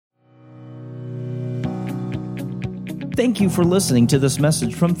Thank you for listening to this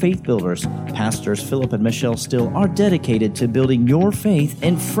message from Faith Builders. Pastors Philip and Michelle Steele are dedicated to building your faith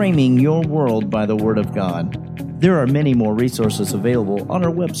and framing your world by the Word of God. There are many more resources available on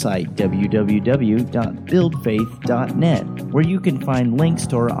our website, www.buildfaith.net, where you can find links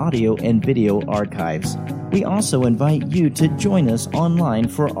to our audio and video archives. We also invite you to join us online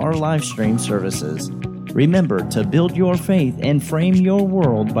for our live stream services. Remember to build your faith and frame your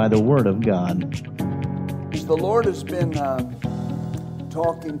world by the Word of God. The Lord has been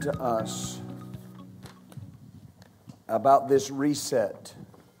talking to us about this reset.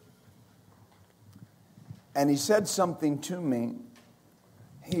 And He said something to me.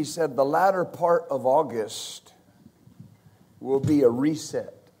 He said the latter part of August will be a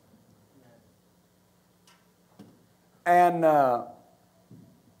reset. And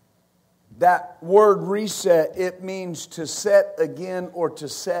that word reset, it means to set again or to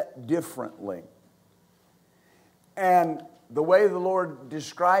set differently. And the way the Lord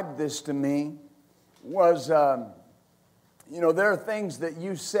described this to me was, there are things that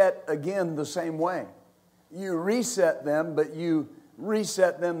you set again the same way. You reset them, but you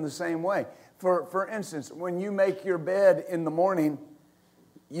reset them the same way. For instance, when you make your bed in the morning,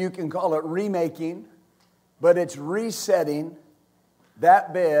 you can call it remaking, but it's resetting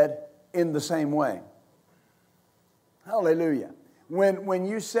that bed in the same way. Hallelujah. When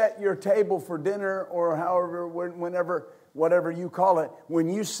you set your table for dinner or whatever you call it, when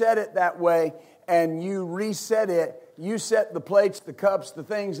you set it that way and you reset it, you set the plates, the cups, the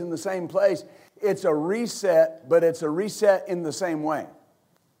things in the same place. It's a reset, but it's a reset in the same way.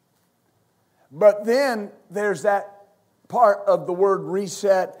 But then there's that part of the word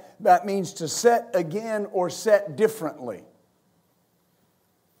reset that means to set again or set differently.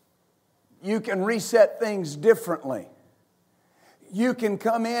 You can reset things differently. You can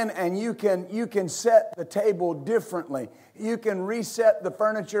come in and you can set the table differently. You can reset the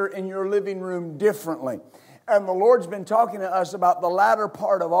furniture in your living room differently. And the Lord's been talking to us about the latter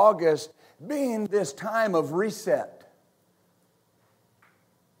part of August being this time of reset.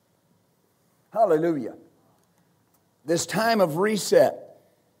 Hallelujah. This time of reset.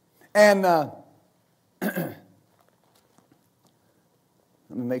 And let me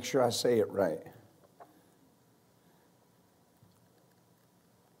make sure I say it right.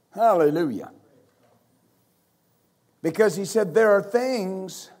 Hallelujah. Because He said there are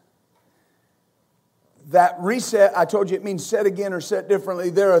things that reset, I told you it means set again or set differently.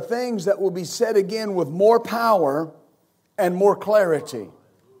 There are things that will be set again with more power and more clarity.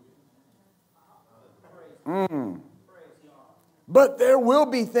 But there will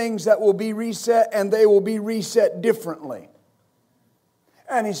be things that will be reset and they will be reset differently.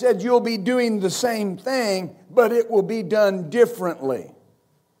 And He said you'll be doing the same thing, but it will be done differently.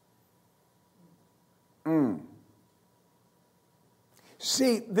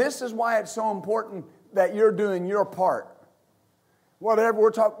 See, this is why it's so important that you're doing your part. Whatever,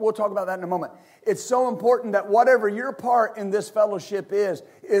 we'll talk about that in a moment. It's so important that whatever your part in this fellowship is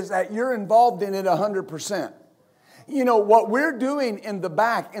that you're involved in it 100%. You know, what we're doing in the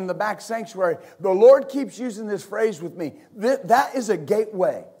back sanctuary, the Lord keeps using this phrase with me. That is a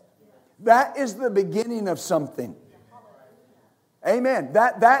gateway. That is the beginning of something. Amen.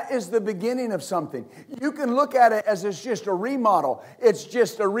 That is the beginning of something. You can look at it as it's just a remodel. It's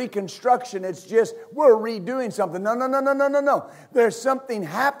just a reconstruction. It's just we're redoing something. No. There's something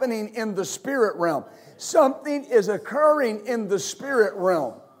happening in the spirit realm. Something is occurring in the spirit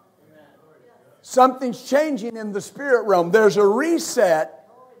realm. Something's changing in the spirit realm. There's a reset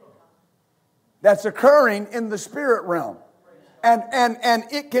that's occurring in the spirit realm. And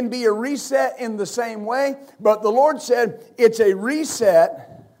it can be a reset in the same way, but the Lord said it's a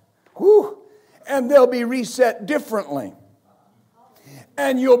reset, and they'll be reset differently.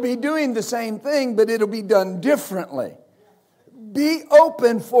 And you'll be doing the same thing, but it'll be done differently. Be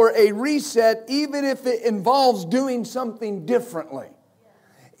open for a reset, even if it involves doing something differently.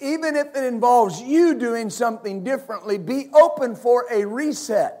 Even if it involves you doing something differently, be open for a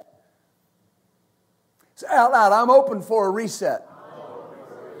reset. Say out loud, I'm open for a reset.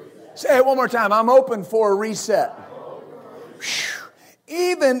 Say it one more time, I'm open for a reset.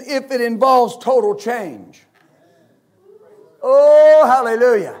 Even if it involves total change. Oh,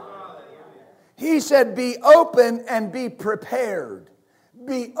 hallelujah. He said, be open and be prepared.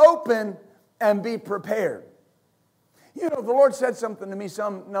 Be open and be prepared. You know, the Lord said something to me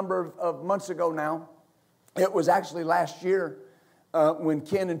some number of months ago now. It was actually last year when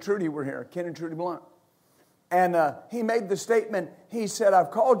Ken and Trudy were here, Ken and Trudy Blunt. And he made the statement, he said,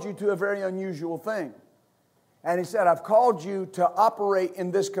 I've called you to a very unusual thing. And he said, I've called you to operate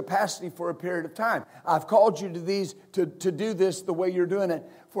in this capacity for a period of time. I've called you to do this the way you're doing it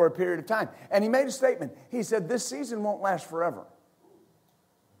for a period of time. And he made a statement. He said, this season won't last forever.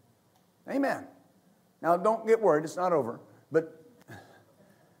 Amen. Now, don't get worried. It's not over. But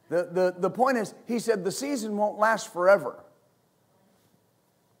the point is, he said, the season won't last forever.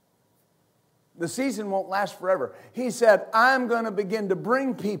 The season won't last forever. He said, I'm going to begin to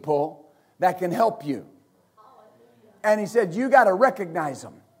bring people that can help you. And he said, you got to recognize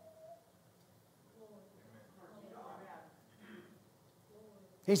them.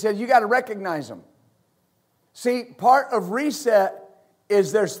 He said, you got to recognize them. See, part of reset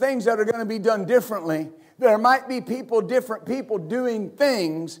is there's things that are going to be done differently. There might be different people doing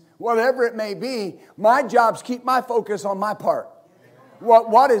things, whatever it may be. My job's keep my focus on my part.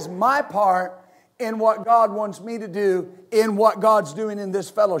 What is my part in what God wants me to do, in what God's doing in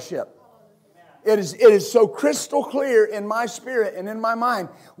this fellowship? It is so crystal clear in my spirit and in my mind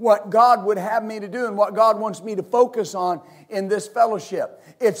what God would have me to do and what God wants me to focus on in this fellowship.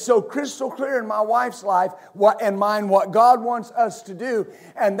 It's so crystal clear in my wife's life and mine what God wants us to do.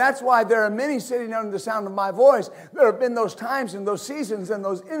 And that's why there are many sitting under the sound of my voice. There have been those times and those seasons and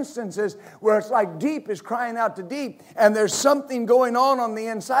those instances where it's like deep is crying out to deep, and there's something going on the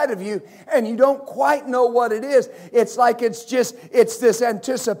inside of you and you don't quite know what it is. It's like it's this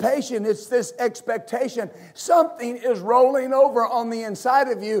anticipation, it's this expectation. Something is rolling over on the inside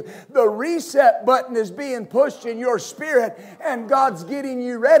of you. The reset button is being pushed in your spirit, and God's getting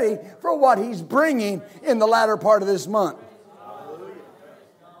you ready for what He's bringing in the latter part of this month.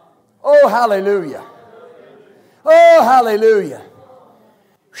 Oh, hallelujah. Oh, hallelujah.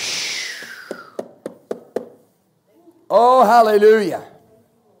 Oh, hallelujah.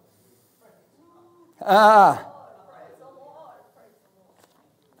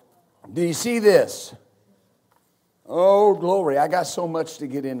 Do you see this? Oh, glory. I got so much to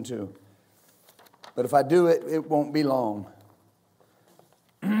get into. But if I do it, it won't be long.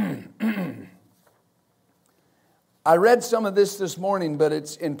 I read some of this morning, but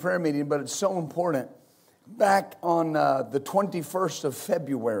it's in prayer meeting, but it's so important. Back on the 21st of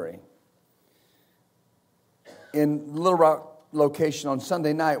February, in Little Rock location on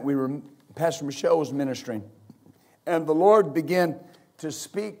Sunday night, Pastor Michelle was ministering. And the Lord began to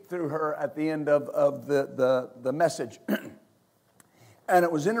speak through her at the end of the message. And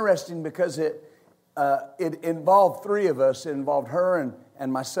it was interesting because it involved three of us. It involved her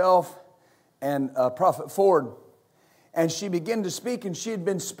and myself and Prophet Ford. And she began to speak, and she had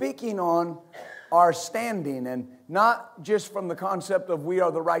been speaking on our standing, and not just from the concept of we are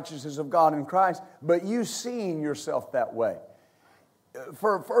the righteousness of God in Christ, but you seeing yourself that way.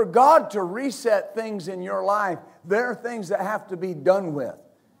 For God to reset things in your life, there are things that have to be done with.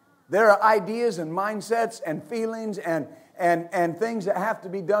 There are ideas and mindsets and feelings and things that have to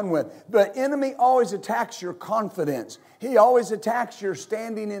be done with. The enemy always attacks your confidence. He always attacks your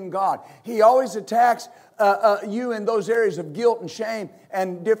standing in God. He always attacks you in those areas of guilt and shame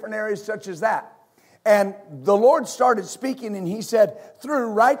and different areas such as that. And the Lord started speaking, and He said,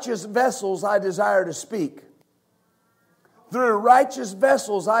 through righteous vessels I desire to speak. Through righteous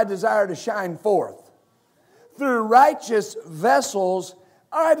vessels I desire to shine forth. Through righteous vessels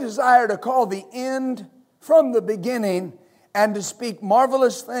I desire to call the end from the beginning and to speak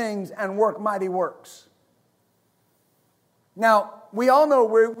marvelous things and work mighty works. Now, we all know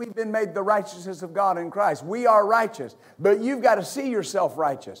we've been made the righteousness of God in Christ. We are righteous, but you've got to see yourself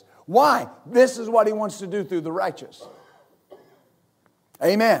righteous. Why? This is what He wants to do through the righteous.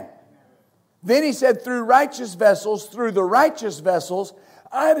 Amen. Then He said, through the righteous vessels,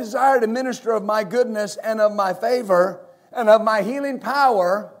 I desire to minister of my goodness and of my favor and of my healing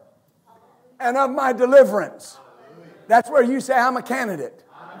power and of my deliverance. That's where you say, I'm a candidate.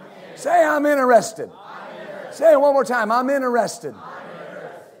 Say, I'm interested. Say it one more time. I'm interested.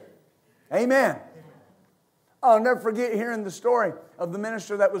 Amen. I'll never forget hearing the story of the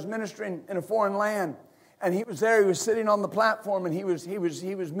minister that was ministering in a foreign land. And he was there. He was sitting on the platform, and he was they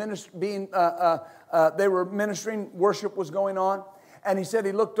were ministering. Worship was going on, and he said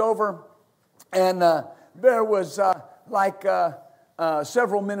he looked over, and there was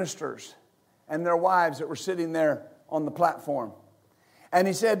several ministers and their wives that were sitting there on the platform. And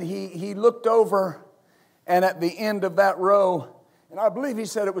he said he looked over, and at the end of that row, and I believe he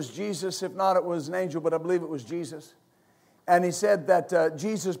said it was Jesus. If not, it was an angel, but I believe it was Jesus. And he said that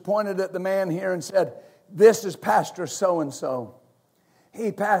Jesus pointed at the man here and said, this is Pastor so-and-so.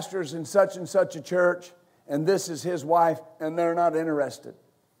 He pastors in such and such a church, and this is his wife, and they're not interested.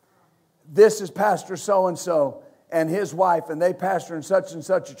 This is Pastor so-and-so and his wife, and they pastor in such and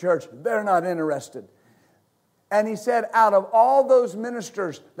such a church. They're not interested. And he said out of all those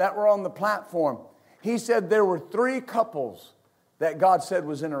ministers that were on the platform, he said there were 3 couples that God said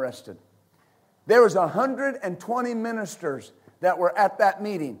was interested. There was 120 ministers that were at that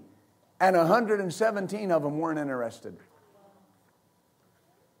meeting, and 117 of them weren't interested.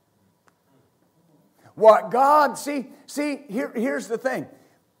 What God, here's the thing.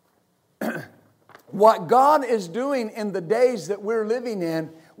 What God is doing in the days that we're living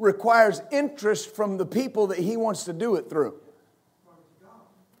in requires interest from the people that He wants to do it through.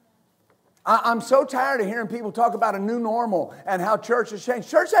 I'm so tired of hearing people talk about a new normal and how church has changed.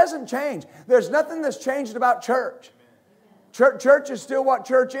 Church hasn't changed. There's nothing that's changed about church. Church is still what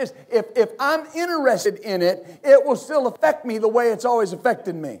church is. If I'm interested in it, it will still affect me the way it's always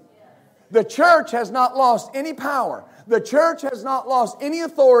affected me. The church has not lost any power. The church has not lost any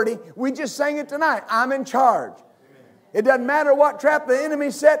authority. We just sang it tonight. I'm in charge. It doesn't matter what trap the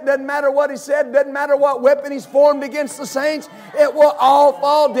enemy set. Doesn't matter what he said. Doesn't matter what weapon he's formed against the saints. It will all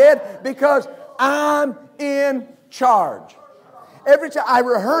fall dead because I'm in charge. Every time I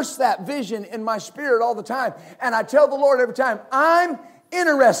rehearse that vision in my spirit all the time. And I tell the Lord every time, I'm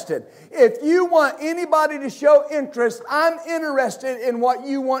interested. If you want anybody to show interest, I'm interested in what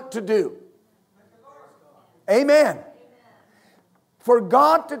you want to do. Amen. For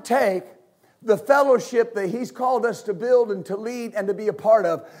God to take the fellowship that He's called us to build and to lead and to be a part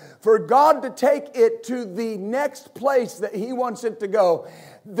of, for God to take it to the next place that He wants it to go,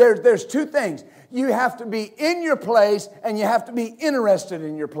 there's 2 things. You have to be in your place and you have to be interested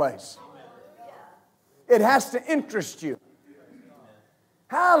in your place. It has to interest you.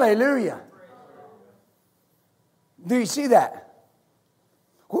 Hallelujah. Do you see that?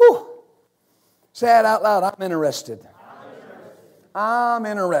 Whew. Say it out loud. I'm interested. I'm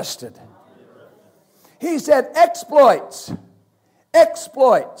interested. He said exploits.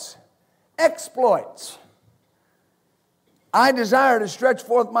 Exploits. Exploits. I desire to stretch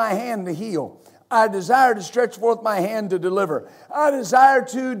forth my hand to heal. I desire to stretch forth my hand to deliver. I desire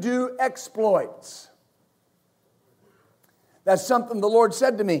to do exploits. That's something the Lord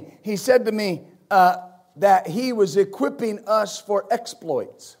said to me. He said to me that He was equipping us for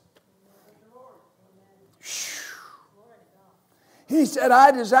exploits. He said,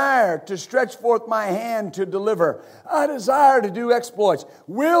 I desire to stretch forth my hand to deliver. I desire to do exploits.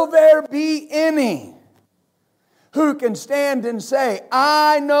 Will there be any who can stand and say,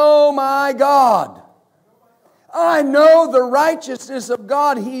 I know my God. I know the righteousness of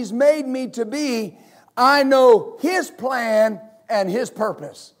God He's made me to be. I know His plan and His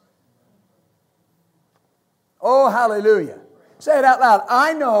purpose. Oh, hallelujah. Say it out loud.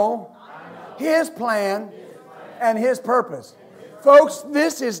 I know His plan and His purpose. Folks,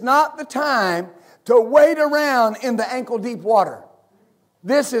 this is not the time to wade around in the ankle-deep water.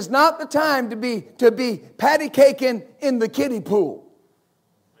 This is not the time to be patty caking in the kiddie pool.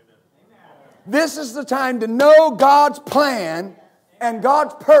 This is the time to know God's plan and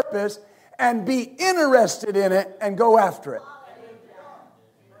God's purpose and be interested in it and go after it.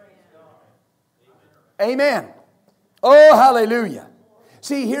 Amen. Oh, hallelujah.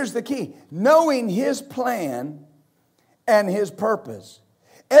 See, here's the key. Knowing His plan and His purpose.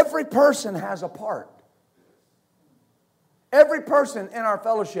 Every person has a part. Every person in our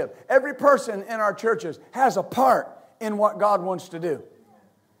fellowship, every person in our churches has a part in what God wants to do.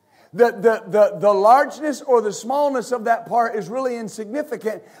 The largeness or the smallness of that part is really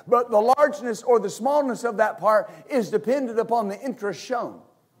insignificant, but the largeness or the smallness of that part is dependent upon the interest shown.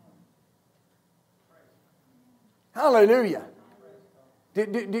 Hallelujah.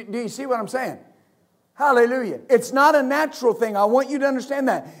 Do you see what I'm saying? Hallelujah. It's not a natural thing. I want you to understand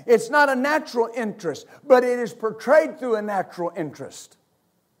that. It's not a natural interest, but it is portrayed through a natural interest.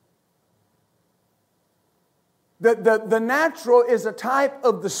 The natural is a type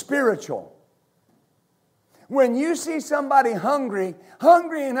of the spiritual. When you see somebody hungry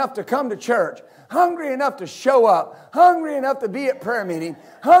enough to come to church, hungry enough to show up, hungry enough to be at prayer meeting,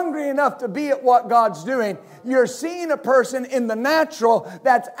 hungry enough to be at what God's doing, you're seeing a person in the natural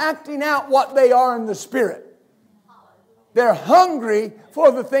that's acting out what they are in the spirit. They're hungry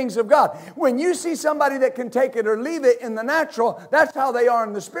for the things of God. When you see somebody that can take it or leave it in the natural, that's how they are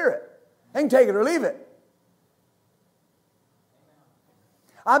in the spirit. They can take it or leave it.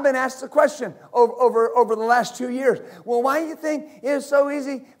 I've been asked the question over the last 2 years. Well, why do you think it's so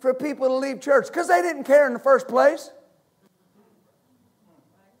easy for people to leave church? Because they didn't care in the first place.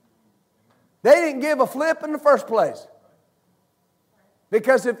 They didn't give a flip in the first place.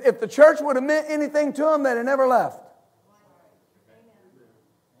 Because if the church would have meant anything to them, they'd have never left.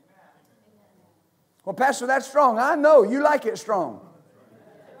 Well, Pastor, that's strong. I know. You like it strong.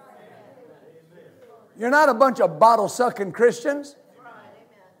 You're not a bunch of bottle-sucking Christians.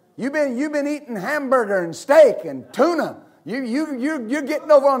 You've been eating hamburger and steak and tuna. You're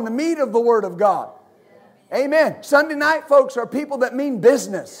getting over on the meat of the Word of God. Amen. Sunday night folks are people that mean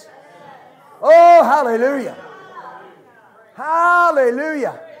business. Oh, hallelujah.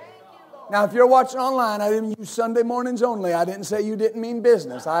 Hallelujah. Now, if you're watching online, I didn't use Sunday mornings only. I didn't say you didn't mean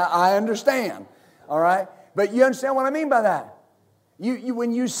business. I understand. All right? But you understand what I mean by that.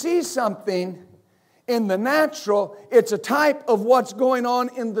 When you see something in the natural, it's a type of what's going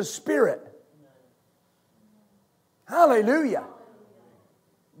on in the spirit. Hallelujah.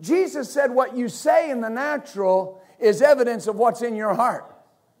 Jesus said what you say in the natural is evidence of what's in your heart.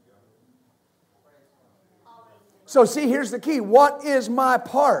 So see, here's the key. What is my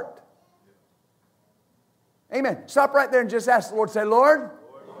part? Amen. Stop right there and just ask the Lord. Say, Lord,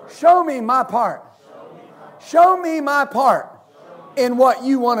 show me my part. Show me my part in what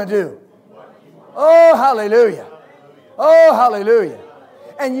you want to do. Oh, hallelujah. Oh, hallelujah.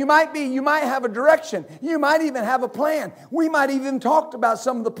 And you might have a direction. You might even have a plan. We might even talked about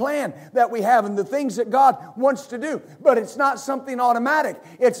some of the plan that we have and the things that God wants to do. But it's not something automatic.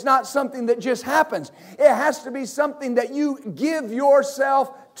 It's not something that just happens. It has to be something that you give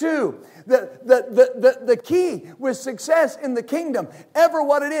yourself to. The key with success in the kingdom, ever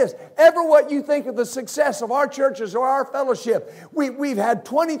what it is, ever what you think of the success of our churches or our fellowship, we've had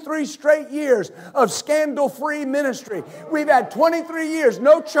 23 straight years of scandal-free ministry. We've had 23 years,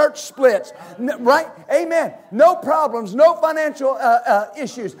 no church splits, right? Amen. No problems, no financial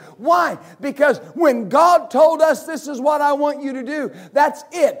issues. Why? Because when God told us this is what I want you to do, that's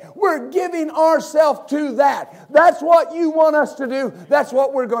it. We're giving ourselves to that. That's what you want us to do. That's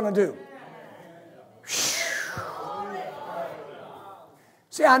what we're going to do.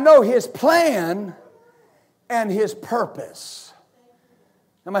 See, I know His plan and His purpose.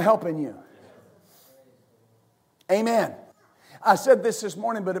 Am I helping you? Amen. I said this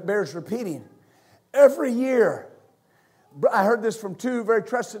morning, but it bears repeating. Every year, I heard this from two very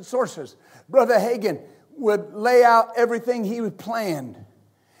trusted sources. Brother Hagin would lay out everything he had planned.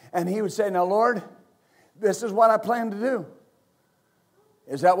 And he would say, now, Lord, this is what I plan to do.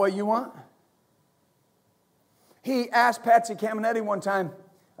 Is that what you want? He asked Patsy Caminetti one time,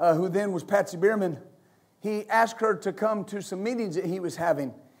 who then was Patsy Bierman, he asked her to come to some meetings that he was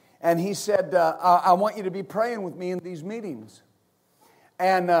having. And he said, I want you to be praying with me in these meetings.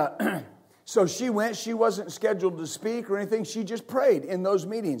 And so she went. She wasn't scheduled to speak or anything. She just prayed in those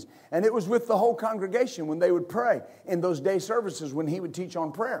meetings. And it was with the whole congregation when they would pray in those day services when he would teach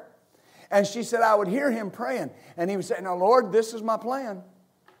on prayer. And she said, I would hear him praying. And he would say, now, Lord, this is my plan.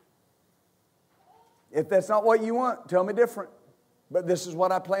 If that's not what you want, tell me different. But this is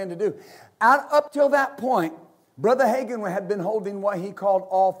what I plan to do. Up till that point, Brother Hagin had been holding what he called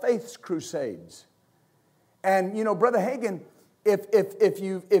All Faiths Crusades. And, you know, Brother Hagin, if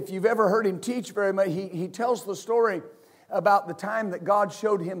you've ever heard him teach very much, he tells the story about the time that God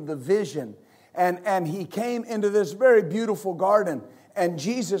showed him the vision. And he came into this very beautiful garden. And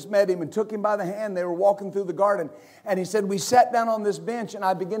Jesus met him and took him by the hand. They were walking through the garden. And he said, we sat down on this bench and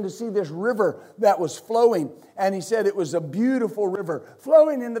I began to see this river that was flowing. And he said it was a beautiful river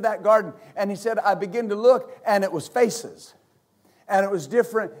flowing into that garden. And he said, I began to look and it was faces. And it was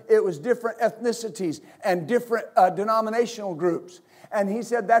different ethnicities and different denominational groups. And he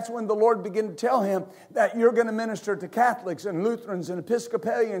said that's when the Lord began to tell him that you're going to minister to Catholics and Lutherans and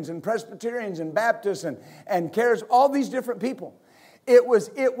Episcopalians and Presbyterians and Baptists and Cares, all these different people. It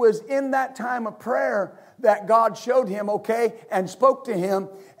was in that time of prayer that God showed him, okay, and spoke to him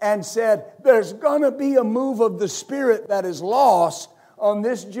and said, there's going to be a move of the Spirit that is lost on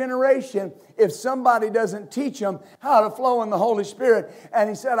this generation if somebody doesn't teach them how to flow in the Holy Spirit. And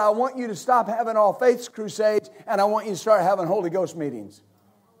he said, I want you to stop having All Faiths Crusades and I want you to start having Holy Ghost meetings.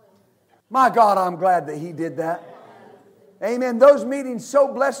 My God, I'm glad that he did that. Amen. Those meetings so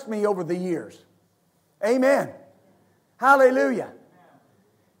blessed me over the years. Amen. Hallelujah.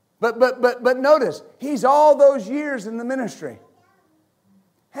 But notice, he's all those years in the ministry.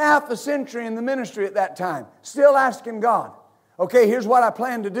 Half a century in the ministry at that time. Still asking God, okay, here's what I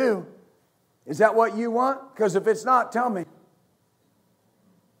plan to do. Is that what you want? Because if it's not, tell me.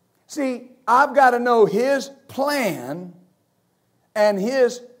 See, I've got to know His plan and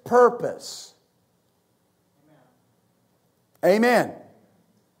His purpose. Amen.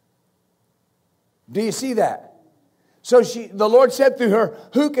 Do you see that? So the Lord said through her,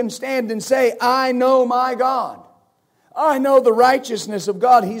 who can stand and say, I know my God. I know the righteousness of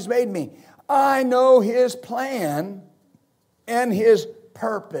God. He's made me. I know His plan and His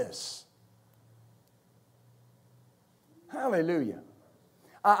purpose. Hallelujah.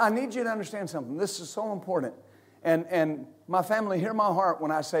 I need you to understand something. This is so important. And my family, hear my heart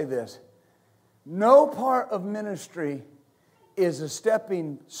when I say this. No part of ministry is a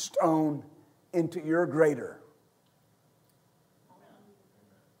stepping stone into your greater.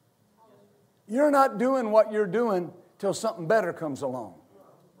 You're not doing what you're doing till something better comes along.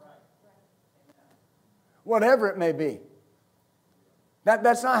 Whatever it may be.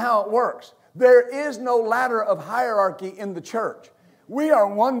 That's not how it works. There is no ladder of hierarchy in the church. We are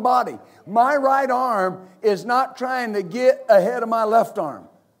one body. My right arm is not trying to get ahead of my left arm.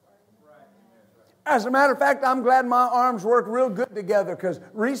 As a matter of fact, I'm glad my arms work real good together because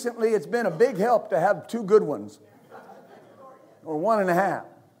recently it's been a big help to have two good ones. Or 1.5.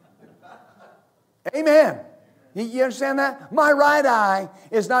 Amen. You understand that? My right eye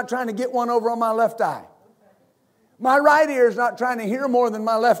is not trying to get one over on my left eye. My right ear is not trying to hear more than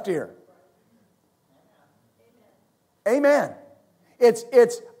my left ear. Amen.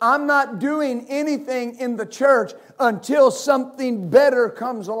 I'm not doing anything in the church until something better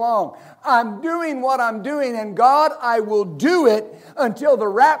comes along. I'm doing what I'm doing, and God, I will do it until the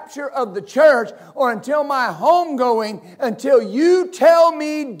rapture of the church or until my homegoing, until you tell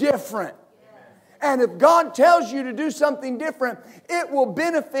me different. And if God tells you to do something different, it will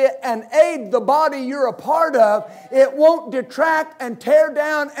benefit and aid the body you're a part of. It won't detract and tear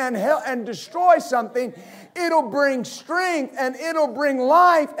down and destroy something. It'll bring strength and it'll bring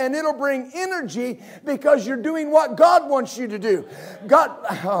life and it'll bring energy because you're doing what God wants you to do. God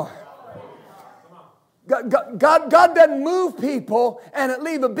doesn't move people and it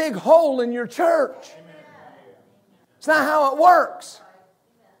leave a big hole in your church. It's not how it works.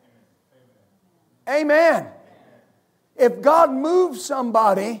 Amen. If God moves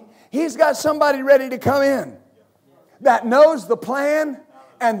somebody, He's got somebody ready to come in that knows the plan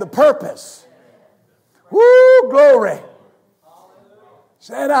and the purpose. Woo, glory.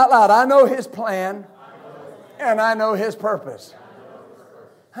 Say it out loud. I know His plan and I know His purpose.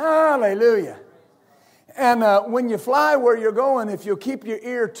 Hallelujah. And when you fly where you're going, if you'll keep your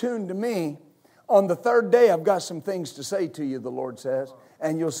ear tuned to me, on the third day I've got some things to say to you, the Lord says.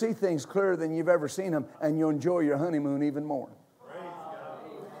 And you'll see things clearer than you've ever seen them, and you'll enjoy your honeymoon even more.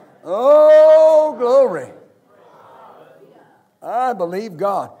 Oh, glory. I believe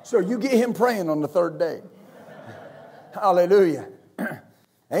God. So you get Him praying on the third day. Hallelujah.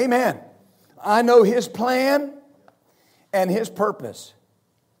 Amen. I know His plan and His purpose.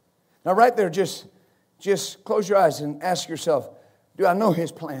 Now right there, just close your eyes and ask yourself, do I know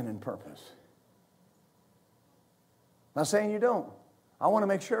His plan and purpose? I'm not saying you don't. I want to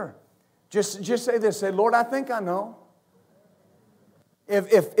make sure. Just say this. Say, Lord, I think I know.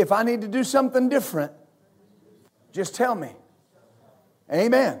 If I need to do something different, just tell me.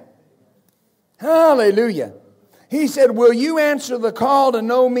 Amen. Hallelujah. He said, will you answer the call to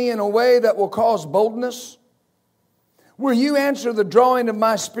know me in a way that will cause boldness? Will you answer the drawing of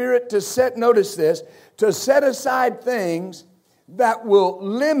my spirit to set, notice this, to set aside things that will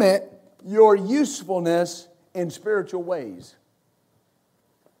limit your usefulness in spiritual ways?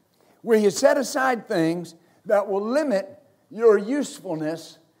 Where you set aside things that will limit your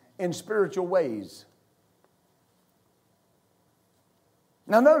usefulness in spiritual ways.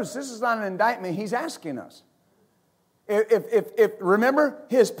 Now notice, this is not an indictment. He's asking us. If remember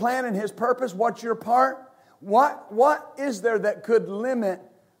His plan and His purpose, what's your part? What is there that could limit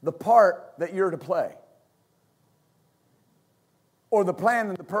the part that you're to play? Or the plan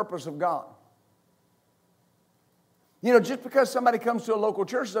and the purpose of God? You know, just because somebody comes to a local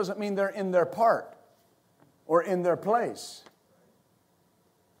church doesn't mean they're in their part or in their place.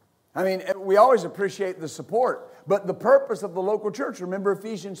 I mean, we always appreciate the support, but the purpose of the local church, remember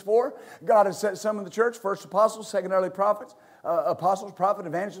Ephesians 4? God has set some of the church, first apostles, second early prophets, apostles, prophets,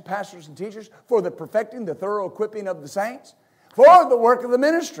 evangelists, pastors, and teachers, for the perfecting, the thorough equipping of the saints, for the work of the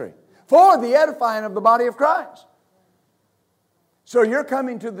ministry, for the edifying of the body of Christ. So you're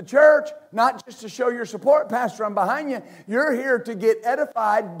coming to the church not just to show your support, Pastor, I'm behind you. You're here to get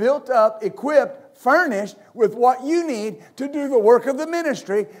edified, built up, equipped, furnished with what you need to do the work of the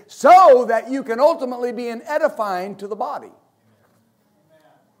ministry so that you can ultimately be an edifying to the body.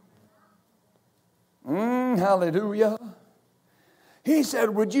 Hallelujah. He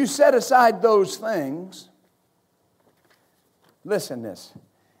said, would you set aside those things, listen this,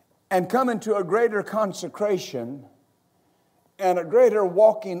 and come into a greater consecration and a greater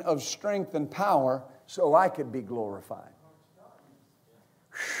walking of strength and power so I could be glorified.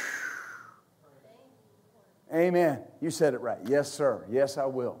 Amen. You said it right. Yes, sir. Yes, I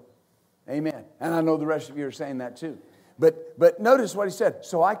will. Amen. And I know the rest of you are saying that too. But notice what he said.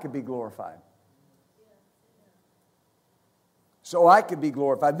 So I could be glorified. so I could be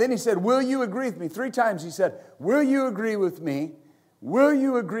glorified. Then he said, will you agree with me? 3 times he said, will you agree with me? Will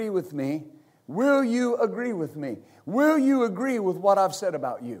you agree with me? Will you agree with me? Will you agree with what I've said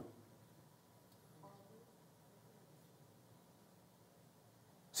about you?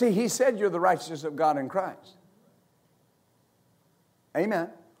 See, he said you're the righteousness of God in Christ. Amen.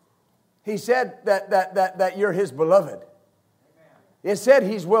 He said that you're His beloved. It said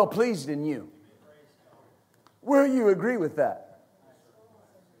He's well pleased in you. Will you agree with that?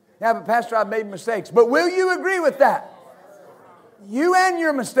 Yeah, but Pastor, I've made mistakes. But will you agree with that? You and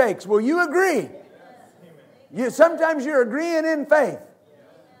your mistakes, will you agree? Sometimes you're agreeing in faith.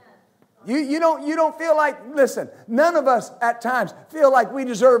 You don't feel like, listen, none of us at times feel like we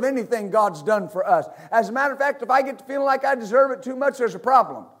deserve anything God's done for us. As a matter of fact, if I get to feeling like I deserve it too much, there's a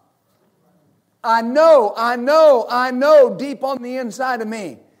problem. I know deep on the inside of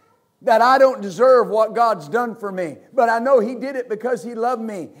me that I don't deserve what God's done for me. But I know He did it because He loved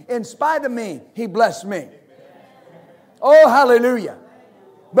me. In spite of me, He blessed me. Oh, hallelujah.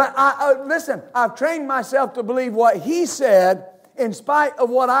 But listen, I've trained myself to believe what He said in spite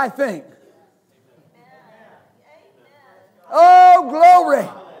of what I think. Oh, glory.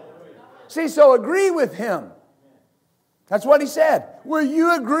 See, so agree with Him. That's what He said. Will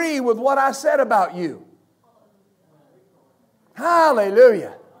you agree with what I said about you?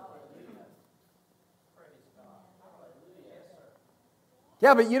 Hallelujah.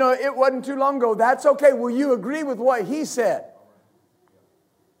 Yeah, but it wasn't too long ago. That's okay. Will you agree with what He said?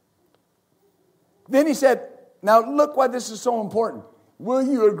 Then He said, now look why this is so important. Will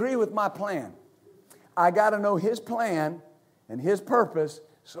you agree with my plan? I got to know His plan and His purpose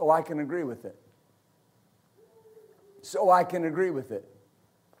so I can agree with it. So I can agree with it.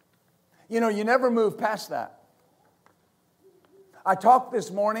 You never move past that. I talked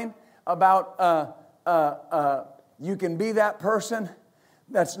this morning about you can be that person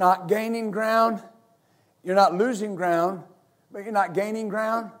that's not gaining ground. You're not losing ground, but you're not gaining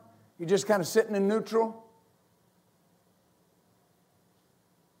ground. You're just kind of sitting in neutral.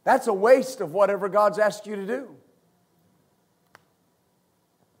 That's a waste of whatever God's asked you to do.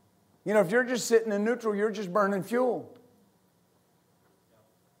 If you're just sitting in neutral, you're just burning fuel.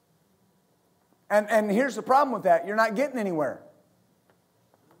 And here's the problem with that. You're not getting anywhere.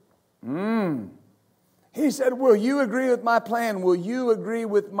 He said, will you agree with my plan? Will you agree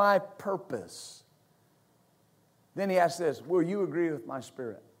with my purpose? Then He asked this, will you agree with my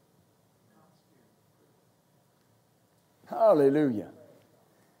spirit? Hallelujah.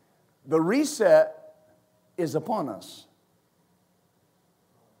 The reset is upon us.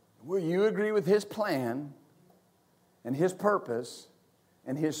 Will you agree with His plan and His purpose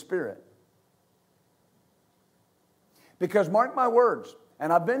and His spirit? Because mark my words,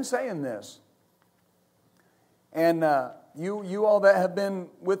 and I've been saying this, and you all that have been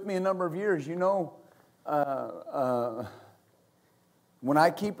with me a number of years, when I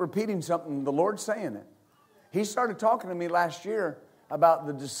keep repeating something, the Lord's saying it. He started talking to me last year about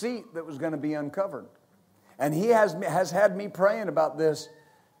the deceit that was going to be uncovered. And He has had me praying about this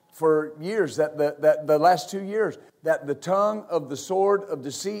for years, that the last 2 years, that the tongue of the sword of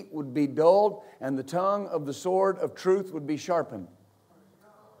deceit would be dulled and the tongue of the sword of truth would be sharpened.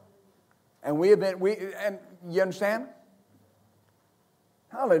 And and you understand?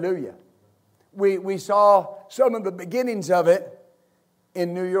 Hallelujah. We saw some of the beginnings of it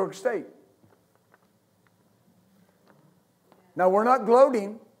in New York State. Now, we're not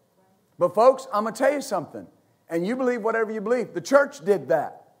gloating, but folks, I'm going to tell you something. And you believe whatever you believe. The church did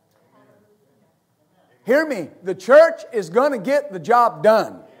that. Hear me. The church is going to get the job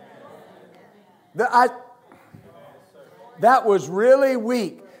done. That was really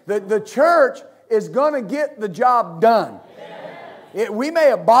weak. The church is going to get the job done. We may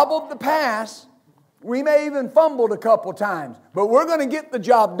have bobbled the pass. We may even fumbled a couple times. But we're going to get the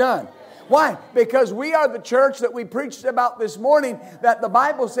job done. Why? Because we are the church that we preached about this morning, that the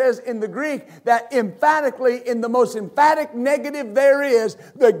Bible says in the Greek that emphatically, in the most emphatic negative there is,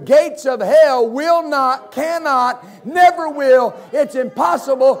 the gates of hell will not, cannot, never will. It's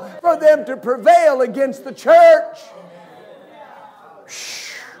impossible for them to prevail against the church.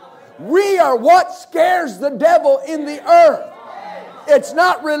 We are what scares the devil in the earth. It's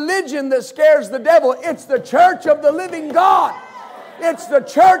not religion that scares the devil. It's the church of the living God. It's the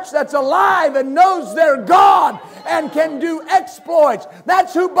church that's alive and knows their God and can do exploits.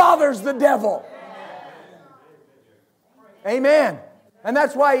 That's who bothers the devil. Amen. And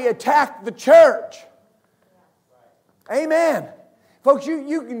that's why he attacked the church. Amen. Folks,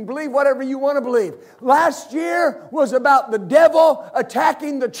 you can believe whatever you want to believe. Last year was about the devil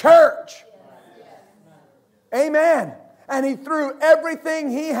attacking the church. Amen. And he threw everything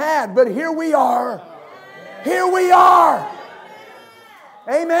he had. But here we are. Here we are.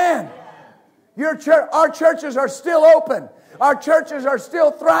 Amen. Our churches are still open. Our churches are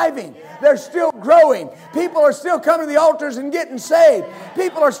still thriving. They're still growing. People are still coming to the altars and getting saved.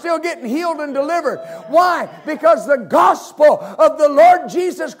 People are still getting healed and delivered. Why? Because the gospel of the Lord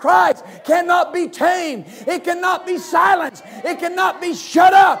Jesus Christ cannot be tamed. It cannot be silenced. It cannot be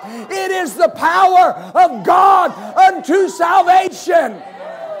shut up. It is the power of God unto salvation.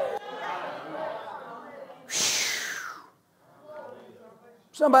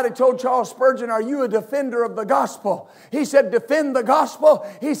 Somebody told Charles Spurgeon, "Are you a defender of the gospel?" He said, "Defend the gospel?"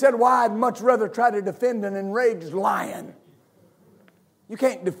 He said, "Why, I'd much rather try to defend an enraged lion." You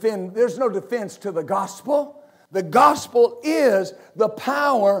can't defend. There's no defense to the gospel. The gospel is the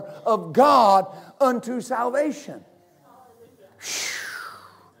power of God unto salvation.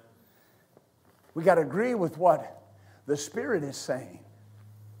 We got to agree with what the Spirit is saying.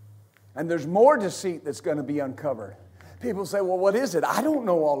 And there's more deceit that's going to be uncovered. People say, "Well, what is it?" I don't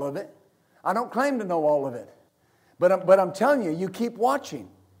know all of it. I don't claim to know all of it. But I'm telling you, you keep watching.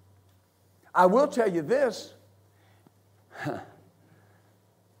 I will tell you this.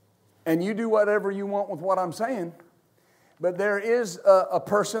 And you do whatever you want with what I'm saying. But there is a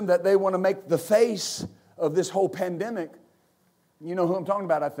person that they want to make the face of this whole pandemic. You know who I'm talking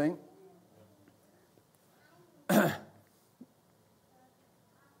about, I think. I'm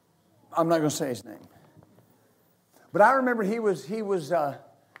not going to say his name. But I remember he was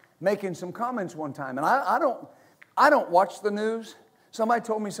making some comments one time, and I don't watch the news. Somebody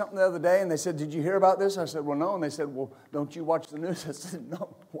told me something the other day, and they said, "Did you hear about this?" I said, "Well, no." And they said, "Well, don't you watch the news?" I said,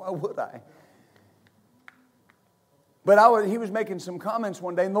 "No, why would I?" But he was making some comments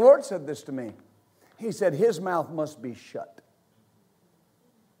one day, and the Lord said this to me. He said, "His mouth must be shut."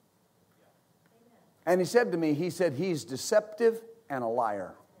 And he said to me, he said, "He's deceptive and a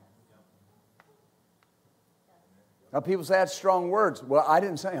liar." Now, people say that's strong words. Well, I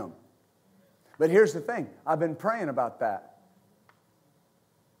didn't say them. But here's the thing. I've been praying about that.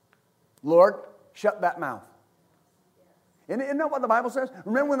 Lord, shut that mouth. Isn't that what the Bible says?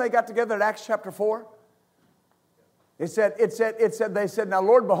 Remember when they got together at Acts chapter 4? They said, "Now,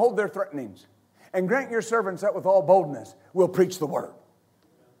 Lord, behold their threatenings, and grant your servants that with all boldness will preach the word."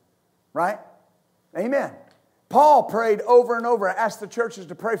 Right? Amen. Paul prayed over and over, asked the churches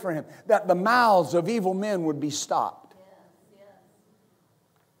to pray for him, that the mouths of evil men would be stopped.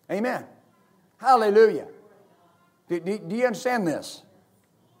 Amen. Hallelujah. Do you understand this?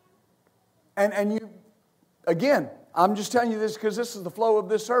 And you, again, I'm just telling you this because this is the flow of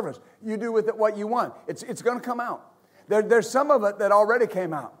this service. You do with it what you want. It's going to come out. There's some of it that already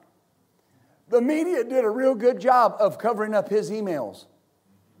came out. The media did a real good job of covering up his emails.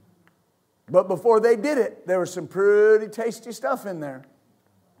 But before they did it, there was some pretty tasty stuff in there.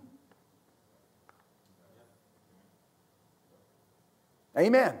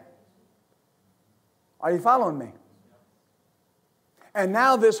 Amen. Are you following me? And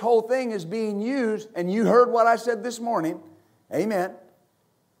now this whole thing is being used, and you heard what I said this morning. Amen.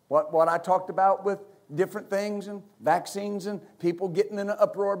 What I talked about with different things and vaccines and people getting in an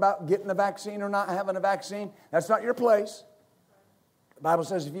uproar about getting a vaccine or not having a vaccine. That's not your place. The Bible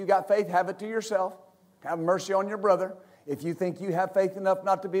says if you got faith, have it to yourself. Have mercy on your brother. If you think you have faith enough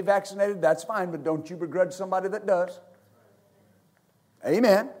not to be vaccinated, that's fine, but don't you begrudge somebody that does.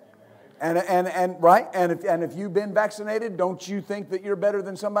 Amen. And right, and if you've been vaccinated, don't you think that you're better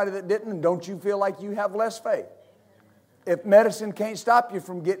than somebody that didn't, and don't you feel like you have less faith? If medicine can't stop you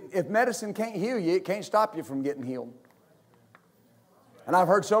from if medicine can't heal you, it can't stop you from getting healed. And I've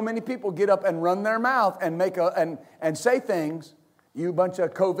heard so many people get up and run their mouth and and say things. You bunch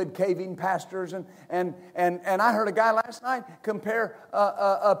of COVID caving pastors, and I heard a guy last night compare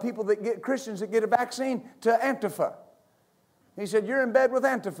people that get Christians that get a vaccine to Antifa. He said, "You're in bed with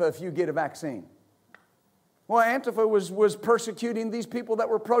Antifa if you get a vaccine." Well, Antifa was persecuting these people that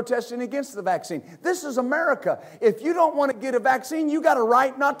were protesting against the vaccine. This is America. If you don't want to get a vaccine, you got a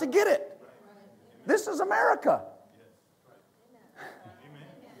right not to get it. This is America.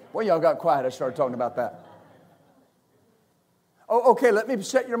 Well, y'all got quiet. I started talking about that. Oh, okay, let me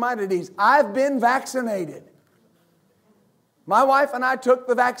set your mind at ease. I've been vaccinated. My wife and I took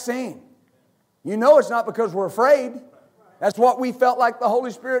the vaccine. You know it's not because we're afraid. That's what we felt like the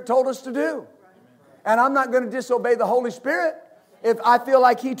Holy Spirit told us to do. And I'm not going to disobey the Holy Spirit. If I feel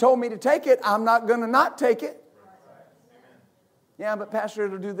like He told me to take it, I'm not going to not take it. Yeah, but Pastor,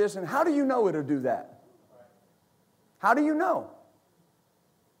 it'll do this. And how do you know it'll do that? How do you know?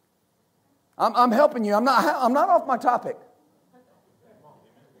 I'm helping you. I'm not off my topic.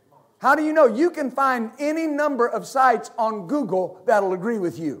 How do you know? You can find any number of sites on Google that'll agree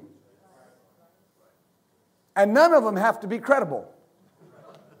with you. And none of them have to be credible.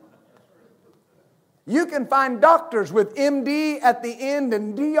 You can find doctors with MD at the end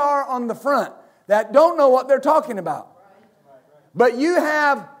and DR on the front that don't know what they're talking about. But you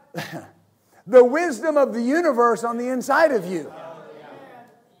have the wisdom of the universe on the inside of you.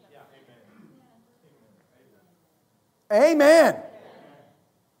 Amen.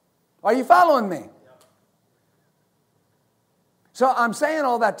 Are you following me? So I'm saying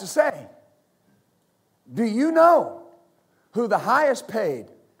all that to say, do you know who the highest paid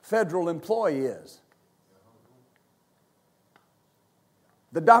federal employee is?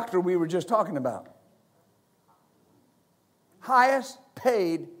 The doctor we were just talking about. Highest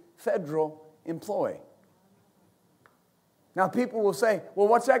paid federal employee. Now people will say, well,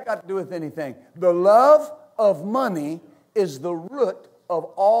 what's that got to do with anything? The love of money is the root of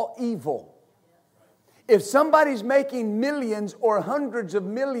all evil. If somebody's making millions or hundreds of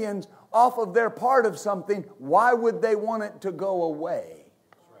millions off of their part of something, why would they want it to go away?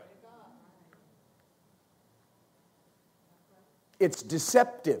 It's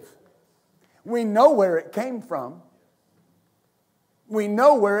deceptive. We know where it came from. We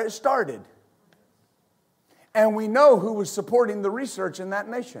know where it started. And we know who was supporting the research in that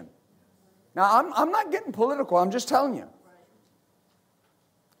nation. Now, I'm not getting political. I'm just telling you.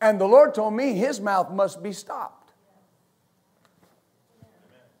 And the Lord told me His mouth must be stopped.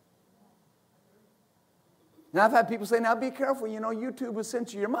 Now, I've had people say, now be careful, you know, YouTube will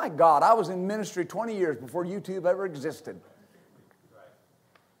censor you. My God, I was in ministry 20 years before YouTube ever existed.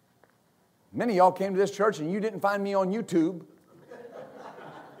 Many of y'all came to this church and you didn't find me on YouTube.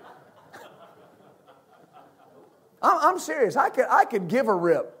 I'm serious. I could give a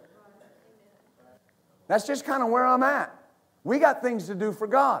rip. That's just kind of where I'm at. We got things to do for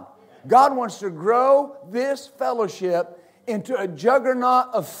God. God wants to grow this fellowship into a juggernaut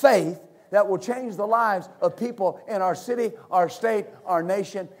of faith that will change the lives of people in our city, our state, our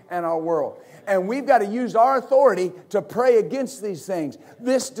nation, and our world. And we've got to use our authority to pray against these things.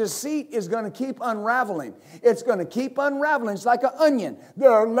 This deceit is going to keep unraveling. It's going to keep unraveling. It's like an onion.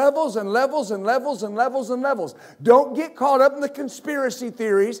 There are levels and levels and levels and levels and levels. Don't get caught up in the conspiracy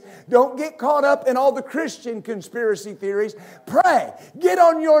theories. Don't get caught up in all the Christian conspiracy theories. Pray. Get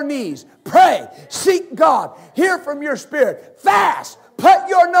on your knees. Pray. Seek God. Hear from your spirit. Fast. Put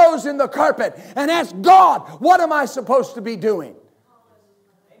your nose in the carpet and ask God, what am I supposed to be doing?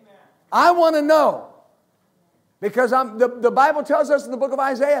 I want to know. Because the Bible tells us in the book of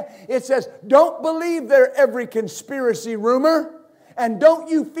Isaiah, it says, don't believe their every conspiracy rumor, and don't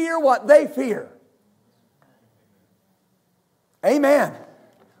you fear what they fear. Amen.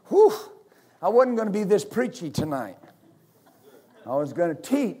 Whew. I wasn't going to be this preachy tonight. I was going to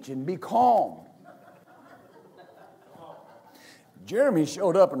teach and be calm. Jeremy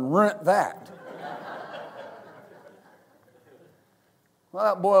showed up and rent that.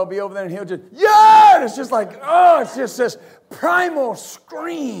 Well, that boy will be over there and he'll just, yeah! And it's just like, oh, it's just this primal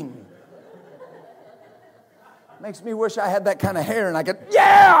scream. Makes me wish I had that kind of hair and I could,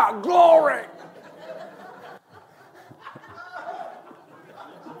 yeah, glory!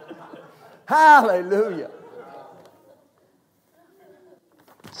 Hallelujah.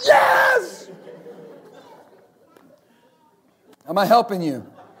 Yes! Am I helping you?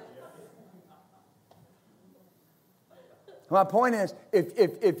 My point is,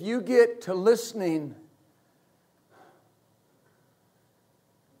 if you get to listening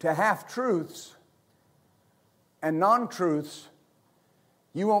to half-truths and non-truths,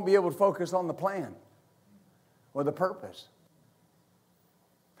 you won't be able to focus on the plan or the purpose.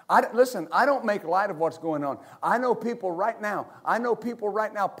 Listen, I don't make light of what's going on. I know people right now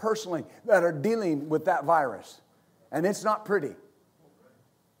personally that are dealing with that virus. And it's not pretty.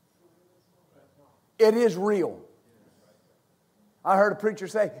 It is real. I heard a preacher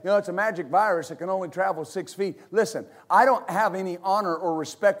say, you know, it's a magic virus. It can only travel 6 feet. Listen, I don't have any honor or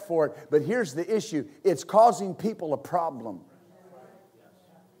respect for it, but here's the issue. It's causing people a problem.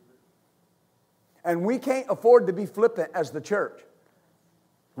 And we can't afford to be flippant as the church.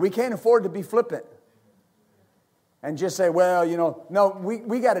 We can't afford to be flippant and just say, well, you know, no,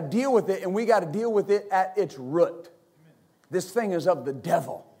 we got to deal with it, and we got to deal with it at its root. This thing is of the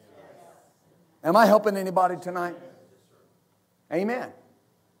devil. Am I helping anybody tonight? Amen.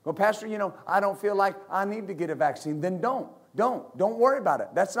 Well, Pastor, you know, I don't feel like I need to get a vaccine. Then don't worry about it.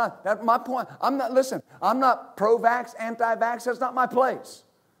 That's my point. I'm not pro-vax, anti-vax. That's not my place.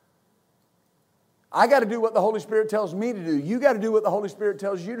 I got to do what the Holy Spirit tells me to do. You got to do what the Holy Spirit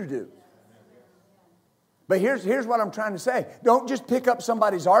tells you to do. But here's what I'm trying to say. Don't just pick up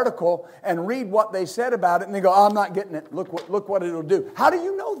somebody's article and read what they said about it and they go, oh, I'm not getting it. Look what it'll do. How do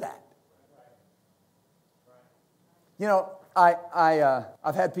you know that? You know,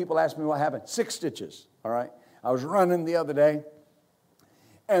 I've had people ask me what happened. 6 stitches, all right? I was running the other day,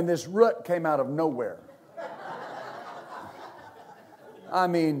 and this root came out of nowhere. I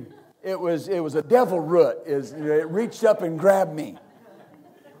mean, it was a devil root. It reached up and grabbed me.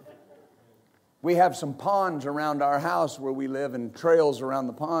 We have some ponds around our house where we live, and trails around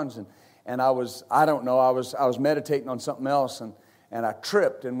the ponds, and I was meditating on something else, and I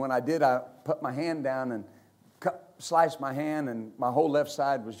tripped, and when I did, I put my hand down and sliced my hand, and my whole left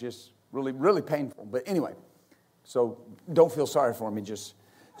side was just really, really painful. But anyway, so don't feel sorry for me. Just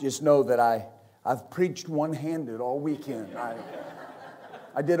know that I've preached one-handed all weekend.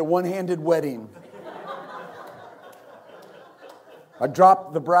 I did a one-handed wedding. I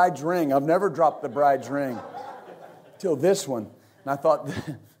dropped the bride's ring. I've never dropped the bride's ring till this one. And I thought,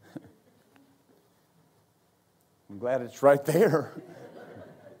 I'm glad it's right there.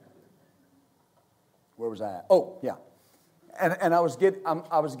 Where was I at? Oh, yeah. And I was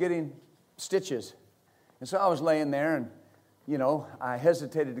getting stitches. And so I was laying there, and, you know, I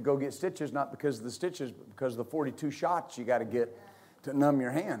hesitated to go get stitches, not because of the stitches, but because of the 42 shots you got to get to numb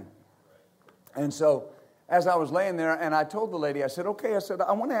your hand. And so as I was laying there, and I told the lady, I said, okay,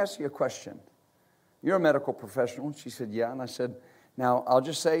 I want to ask you a question. You're a medical professional. And she said, yeah. And I said, now, I'll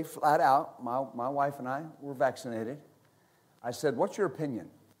just say flat out, my wife and I were vaccinated. I said, what's your opinion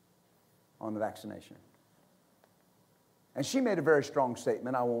on the vaccination? And she made a very strong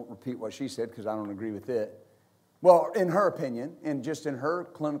statement. I won't repeat what she said because I don't agree with it. Well, in her opinion, and just in her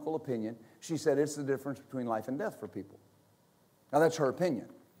clinical opinion, she said it's the difference between life and death for people. Now, that's her opinion.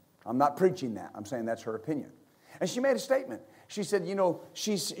 I'm not preaching that. I'm saying that's her opinion. And she made a statement. She said, you know,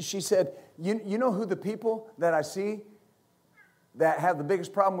 she said, you know who the people that I see that have the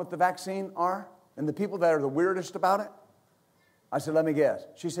biggest problem with the vaccine are? And the people that are the weirdest about it? I said, let me guess.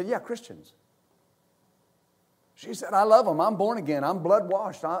 She said, yeah, Christians. She said, I love them. I'm born again. I'm blood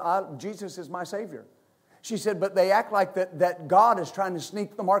washed. Jesus is my Savior. She said, but they act like that God is trying to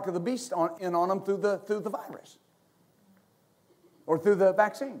sneak the mark of the beast in on them through the virus or through the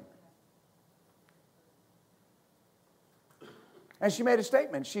vaccine. And she made a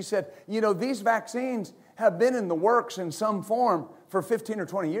statement. She said, you know, these vaccines have been in the works in some form for 15 or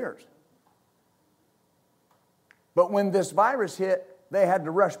 20 years. But when this virus hit, they had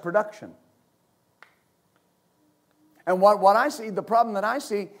to rush production. And what I see, the problem that I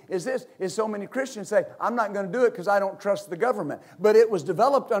see is this, is so many Christians say, I'm not going to do it because I don't trust the government. But it was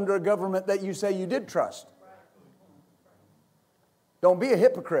developed under a government that you say you did trust. Don't be a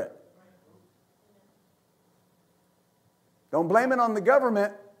hypocrite. Don't blame it on the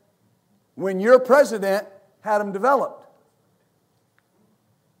government when your president had them developed.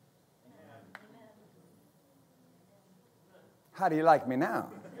 How do you like me now?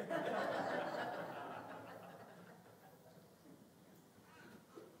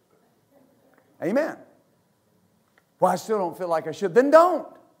 Amen. Well, I still don't feel like I should. Then don't.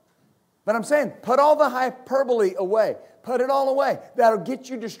 But I'm saying, put all the hyperbole away. Put it all away. That'll get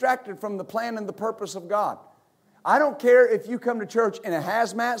you distracted from the plan and the purpose of God. I don't care if you come to church in a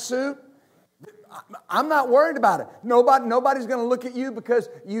hazmat suit. I'm not worried about it. Nobody's going to look at you because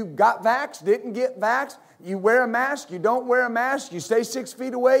you got vaxxed, didn't get vaxxed. You wear a mask, you don't wear a mask. You stay 6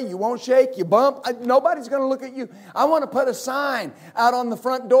 feet away, you won't shake, you bump. Nobody's going to look at you. I want to put a sign out on the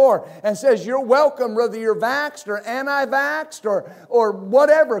front door and says, you're welcome, whether you're vaxxed or anti-vaxxed or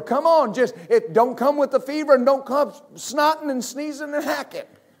whatever. Come on, don't come with the fever and don't come snotting and sneezing and hacking.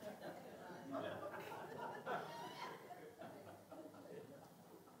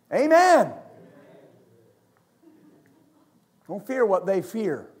 Amen. Don't fear what they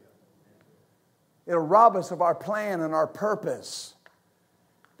fear. It'll rob us of our plan and our purpose.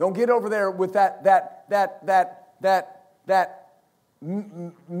 Don't get over there with that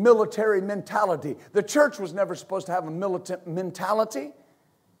military mentality. The church was never supposed to have a militant mentality.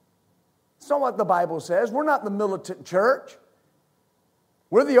 It's not what the Bible says. We're not the militant church.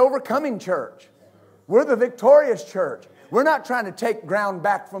 We're the overcoming church. We're the victorious church. We're not trying to take ground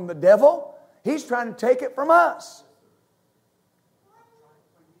back from the devil. He's trying to take it from us.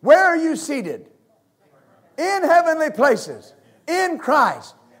 Where are you seated? In heavenly places, in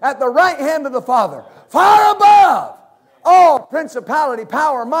Christ, at the right hand of the Father, far above all principality,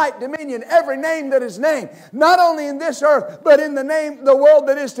 power, might, dominion, every name that is named, not only in this earth, but in the world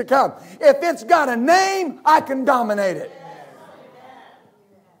that is to come. If it's got a name, I can dominate it.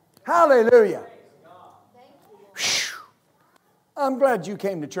 Hallelujah. Whew. I'm glad you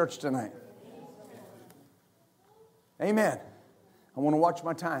came to church tonight. Amen. I want to watch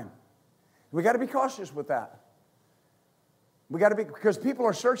my time. We got to be cautious with that. We got to be, because people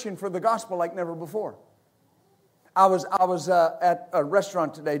are searching for the gospel like never before. I was at a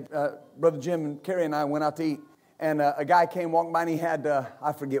restaurant today. Brother Jim and Carrie and I went out to eat, and a guy came walking by, and he had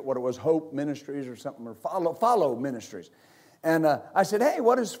I forget what it was, Hope Ministries or something, or Follow Ministries. And I said, "Hey,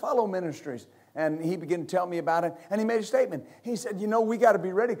 what is Follow Ministries?" And he began to tell me about it, and he made a statement. He said, we got to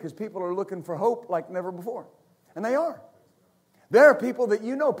be ready because people are looking for hope like never before, and they are. There are people that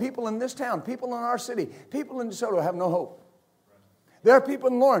people in this town, people in our city, people in DeSoto have no hope. There are people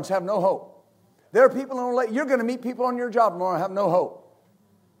in Lawrence have no hope. There are people in you're going to meet people on your job tomorrow have no hope.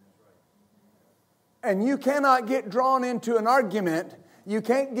 And you cannot get drawn into an argument. You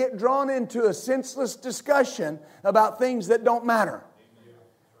can't get drawn into a senseless discussion about things that don't matter.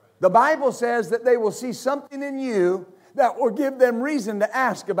 The Bible says that they will see something in you that will give them reason to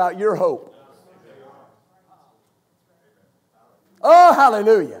ask about your hope. Oh,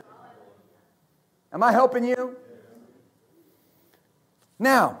 hallelujah. Am I helping you?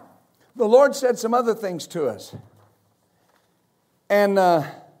 Now, the Lord said some other things to us. And,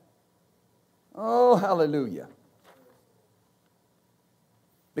 oh, hallelujah.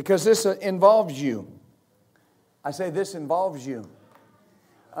 Because this involves you. I say this involves you.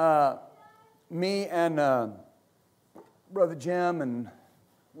 Me and Brother Jim and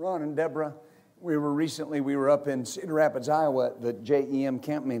Ron and Deborah, we were up in Cedar Rapids, Iowa at the JEM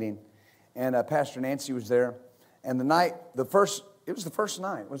camp meeting. And Pastor Nancy was there. And it was the first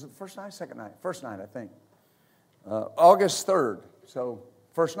night. Was it the first night? Second night? First night, I think. August 3rd. So,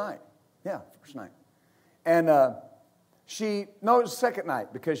 first night. Yeah, first night. And it was the second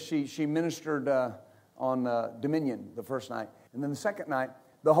night because she ministered on Dominion the first night. And then the second night,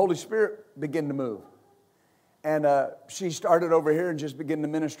 the Holy Spirit began to move. And she started over here and just began to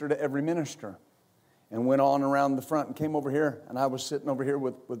minister to every minister. And went on around the front and came over here. And I was sitting over here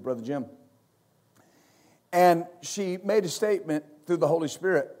with Brother Jim. And she made a statement through the Holy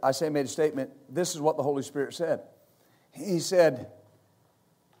Spirit. I say made a statement. This is what the Holy Spirit said. He said,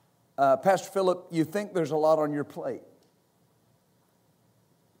 Pastor Philip, you think there's a lot on your plate.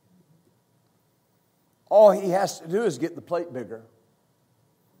 All he has to do is get the plate bigger.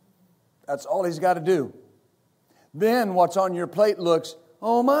 That's all he's got to do. Then what's on your plate looks,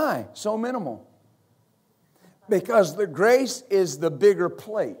 oh my, so minimal. Because the grace is the bigger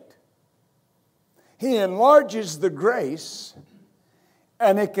plate. He enlarges the grace,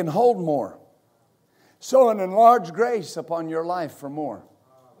 and it can hold more. So an enlarged grace upon your life for more.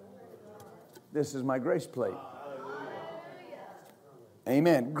 This is my grace plate.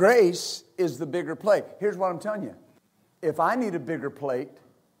 Amen. Grace is the bigger plate. Here's what I'm telling you. If I need a bigger plate,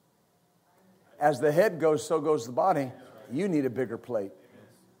 as the head goes, so goes the body. You need a bigger plate.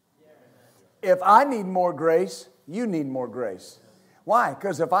 If I need more grace, you need more grace. Why?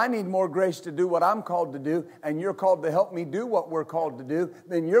 Because if I need more grace to do what I'm called to do, and you're called to help me do what we're called to do,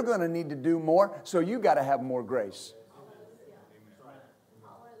 then you're going to need to do more, so you got to have more grace.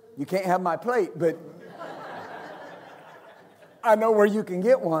 You can't have my plate, but I know where you can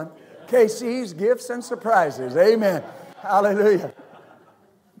get one. KC's Gifts and Surprises. Amen. Hallelujah.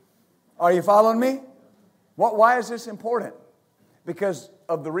 Are you following me? Why is this important? Because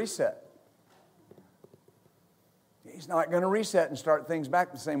of the reset. He's not going to reset and start things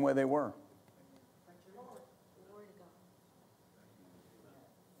back the same way they were.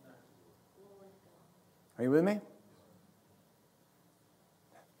 Are you with me?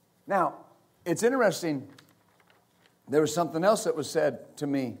 Now, it's interesting. There was something else that was said to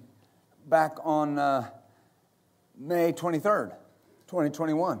me back on May 23rd,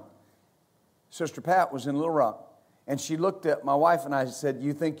 2021. Sister Pat was in Little Rock, and she looked at my wife and I and said,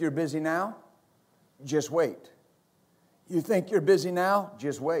 "You think you're busy now? Just wait. You think you're busy now?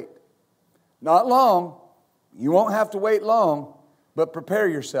 Just wait. Not long. You won't have to wait long, but prepare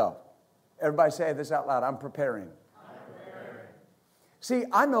yourself." Everybody say this out loud. I'm preparing. See,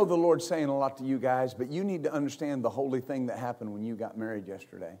 I know the Lord's saying a lot to you guys, but you need to understand the holy thing that happened when you got married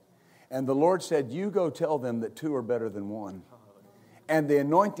yesterday. And the Lord said, you go tell them that two are better than one. And the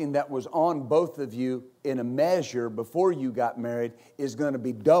anointing that was on both of you in a measure before you got married is going to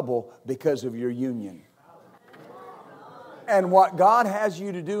be double because of your union. And what God has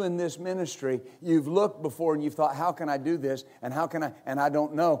you to do in this ministry, you've looked before and you've thought, how can I do this? And how can I? And I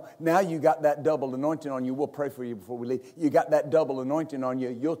don't know. Now you got that double anointing on you. We'll pray for you before we leave. You got that double anointing on you.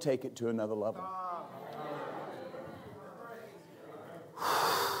 You'll take it to another level.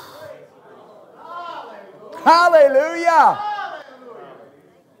 Hallelujah.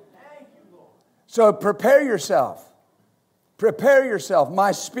 So prepare yourself. Prepare yourself.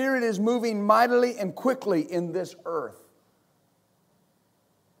 My Spirit is moving mightily and quickly in this earth.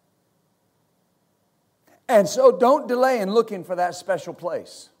 And so don't delay in looking for that special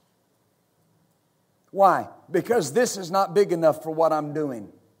place. Why? Because this is not big enough for what I'm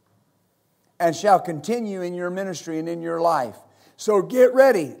doing, and shall continue in your ministry and in your life. So get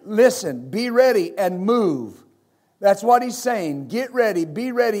ready, listen, be ready and move. That's what he's saying. Get ready,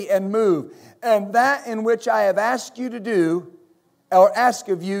 be ready and move. And that in which I have asked you to do, or ask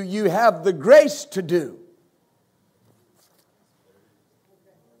of you, you have the grace to do.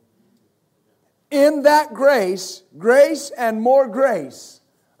 In that grace, grace and more grace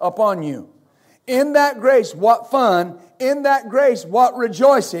upon you. In that grace, what fun. In that grace, what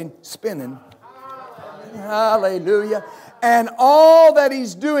rejoicing. Spinning. Hallelujah. And all that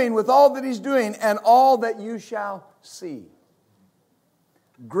he's doing, with all that he's doing, and all that you shall see.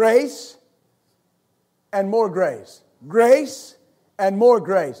 Grace and more grace. Grace and more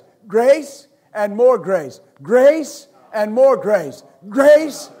grace. Grace and more grace. Grace and more grace.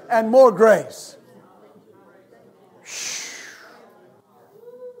 Grace and more grace.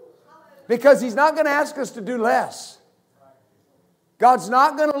 Because he's not going to ask us to do less. God's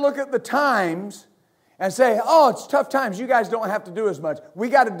not going to look at the times and say, oh, it's tough times. You guys don't have to do as much. We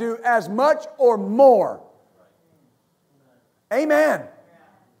got to do as much or more. Amen.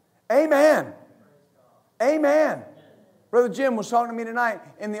 Amen. Amen. Brother Jim was talking to me tonight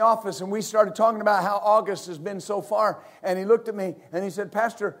in the office, and we started talking about how August has been so far. And he looked at me and he said,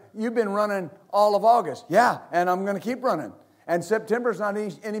 Pastor, you've been running all of August. Yeah, and I'm going to keep running. And September's not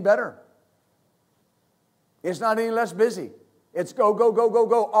any better. It's not any less busy. It's go, go, go, go,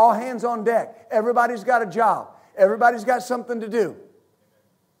 go. All hands on deck. Everybody's got a job. Everybody's got something to do.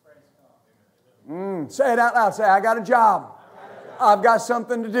 Say it out loud. Say, I got a job. I've got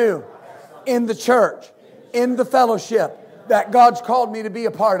something to do in the church, in the fellowship that God's called me to be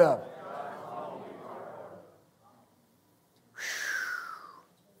a part of.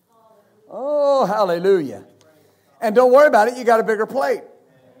 Oh, hallelujah. And don't worry about it. You got a bigger plate.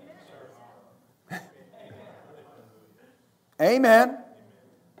 Amen.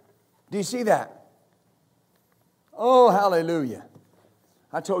 Do you see that? Oh, hallelujah.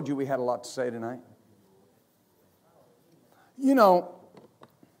 I told you we had a lot to say tonight. You know,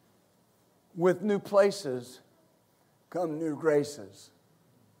 with new places come new graces.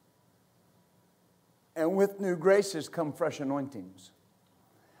 And with new graces come fresh anointings.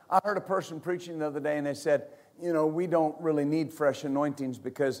 I heard a person preaching the other day and they said, you know, we don't really need fresh anointings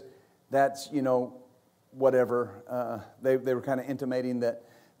because that's, you know, whatever. They were kind of intimating that,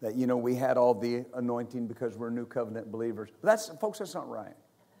 you know, we had all the anointing because we're new covenant believers. But folks, that's not right.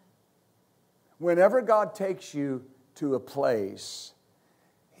 Whenever God takes you to a place,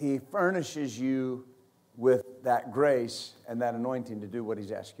 He furnishes you with that grace and that anointing to do what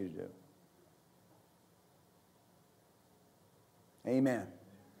He's asked you to do. Amen.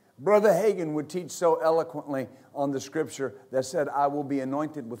 Brother Hagin would teach so eloquently on the scripture that said, I will be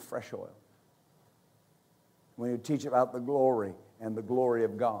anointed with fresh oil. When he would teach about the glory and the glory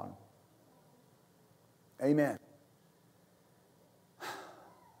of God. Amen.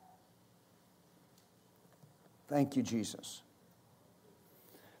 Thank you, Jesus.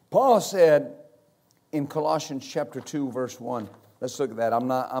 Paul said in Colossians chapter 2, verse 1. Let's look at that. I'm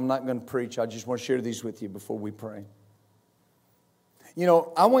not going to preach. I just want to share these with you before we pray. You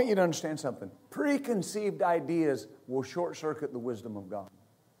know, I want you to understand something. Preconceived ideas will short-circuit the wisdom of God.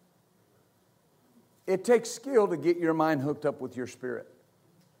 It takes skill to get your mind hooked up with your spirit.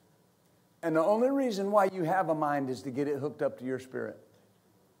 And the only reason why you have a mind is to get it hooked up to your spirit.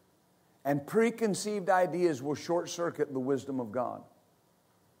 And preconceived ideas will short-circuit the wisdom of God.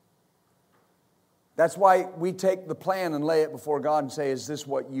 That's why we take the plan and lay it before God and say, is this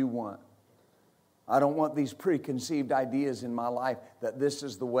what you want? I don't want these preconceived ideas in my life that this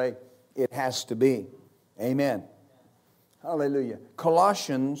is the way it has to be. Amen. Hallelujah.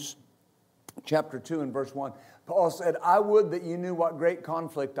 Colossians chapter 2 and verse 1. Paul said, I would that you knew what great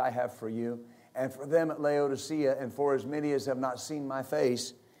conflict I have for you and for them at Laodicea and for as many as have not seen my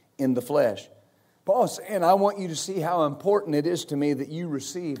face in the flesh. Paul saying, I want you to see how important it is to me that you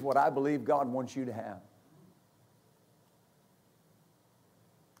receive what I believe God wants you to have.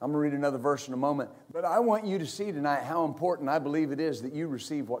 I'm going to read another verse in a moment. But I want you to see tonight how important I believe it is that you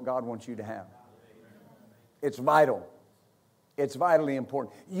receive what God wants you to have. It's vital. It's vitally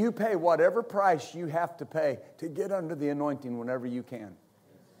important. You pay whatever price you have to pay to get under the anointing whenever you can.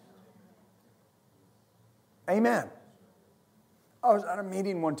 Amen. I was at a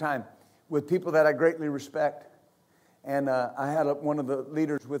meeting one time with people that I greatly respect. And I had one of the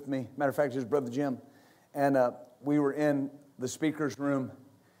leaders with me. Matter of fact, it was Brother Jim. And we were in the speaker's room,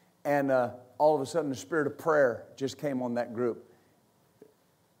 and all of a sudden the spirit of prayer just came on that group.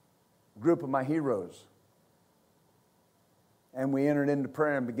 Group of my heroes. And we entered into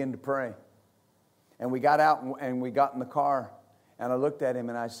prayer and began to pray. And we got out and we got in the car, and I looked at him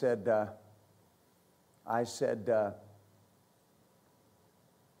and I said,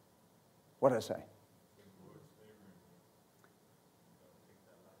 what did I say?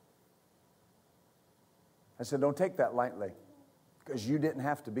 I said, don't take that lightly, because you didn't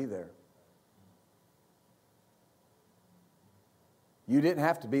have to be there. You didn't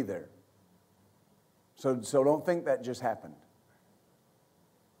have to be there. So don't think that just happened.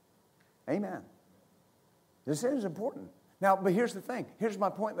 Amen. This is important. Now, but here's the thing. Here's my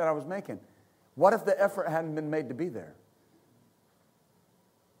point that I was making. What if the effort hadn't been made to be there?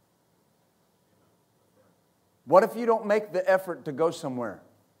 What if you don't make the effort to go somewhere?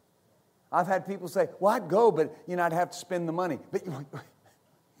 I've had people say, well, I'd go, but I'd have to spend the money. But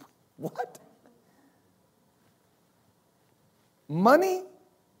what? Money?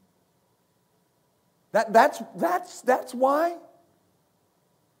 That's why?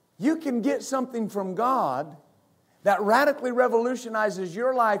 You can get something from God that radically revolutionizes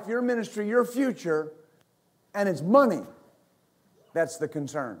your life, your ministry, your future, and it's money. That's the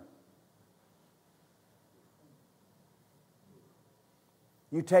concern.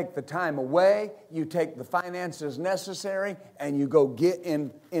 You take the time away, you take the finances necessary, and you go get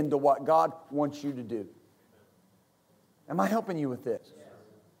into what God wants you to do. Am I helping you with this?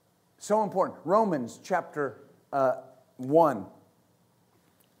 So important. Romans chapter 1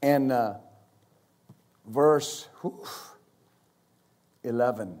 and verse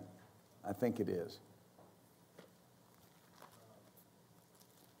 11, I think it is.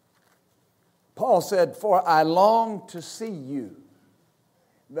 Paul said, for I long to see you,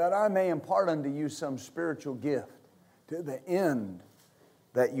 that I may impart unto you some spiritual gift, to the end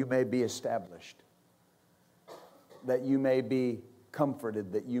that you may be established, that you may be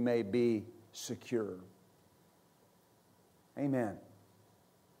comforted, that you may be secure. Amen.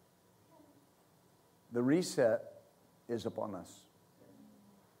 The reset is upon us.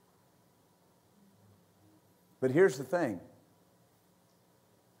 But here's the thing.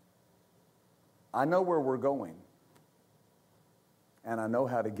 I know where we're going. And I know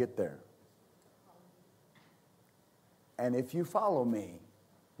how to get there. And if you follow me,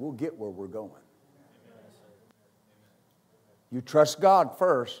 we'll get where we're going. You trust God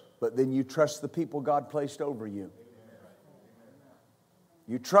first, but then you trust the people God placed over you.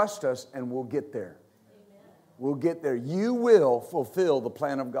 You trust us and we'll get there. We'll get there. You will fulfill the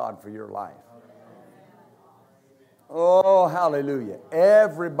plan of God for your life. Oh, hallelujah.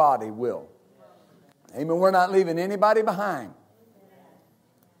 Everybody will. Amen. We're not leaving anybody behind.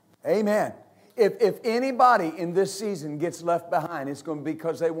 Amen. If anybody in this season gets left behind, it's going to be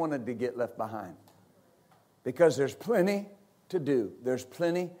because they wanted to get left behind. Because there's plenty to do. There's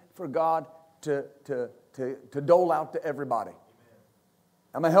plenty for God to dole out to everybody.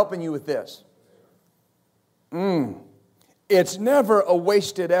 Am I helping you with this? It's never a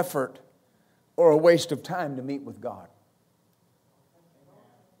wasted effort or a waste of time to meet with God.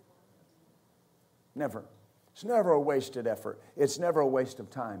 Never. It's never a wasted effort. It's never a waste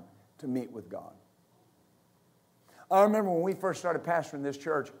of time to meet with God. I remember when we first started pastoring this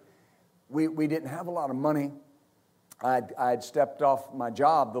church, we didn't have a lot of money. I had stepped off my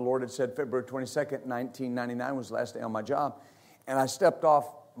job. The Lord had said February 22nd, 1999 was the last day on my job. And I stepped off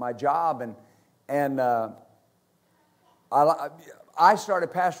my job and I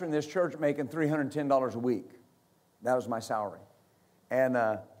started pastoring this church making $310 a week. That was my salary. And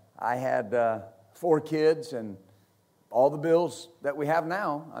I had 4 kids and all the bills that we have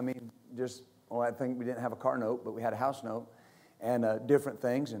now. I mean, I think we didn't have a car note, but we had a house note and different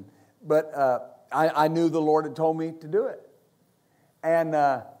things. But I knew the Lord had told me to do it. And,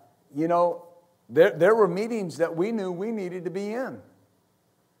 there were meetings that we knew we needed to be in.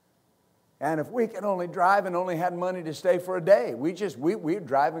 And if we could only drive and only had money to stay for a day, we'd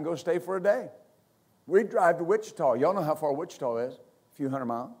drive and go stay for a day. We'd drive to Wichita. Y'all know how far Wichita is, a few hundred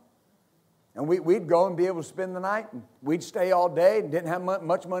miles. And we'd go and be able to spend the night, and we'd stay all day, and didn't have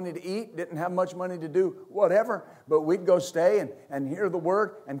much money to eat, didn't have much money to do whatever, but we'd go stay and hear the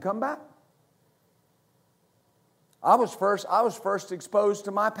word and come back. I was first exposed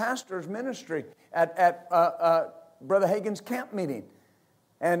to my pastor's ministry at Brother Hagin's camp meeting.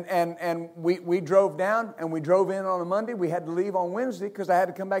 And we drove down and we drove in on a Monday. We had to leave on Wednesday because I had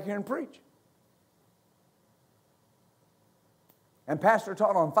to come back here and preach. And Pastor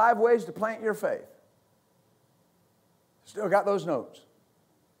taught on 5 ways to plant your faith. Still got those notes.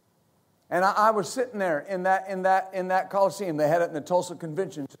 And I was sitting there in that Coliseum. They had it in the Tulsa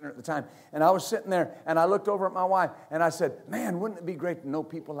Convention Center at the time. And I was sitting there, and I looked over at my wife, and I said, man, wouldn't it be great to know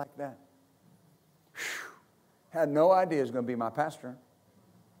people like that? Whew. Had no idea he was going to be my pastor.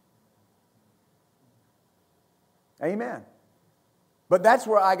 Amen. But that's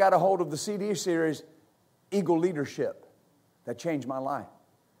where I got a hold of the CD series, Eagle Leadership, that changed my life.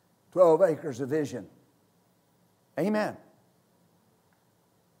 12 acres of vision. Amen.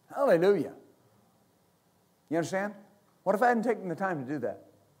 Hallelujah. You understand? What if I hadn't taken the time to do that?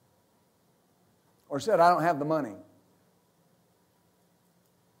 Or said, I don't have the money?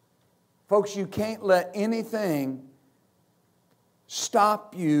 Folks, you can't let anything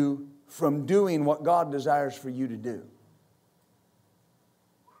stop you from doing what God desires for you to do.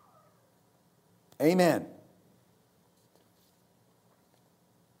 Amen.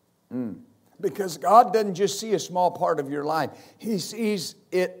 Because God doesn't just see a small part of your life. He sees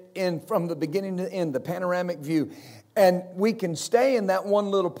it from the beginning to the end, the panoramic view. And we can stay in that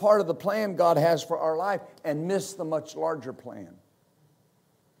one little part of the plan God has for our life and miss the much larger plan.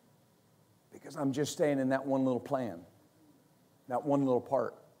 Because I'm just staying in that one little plan, that one little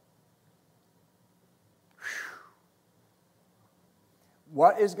part.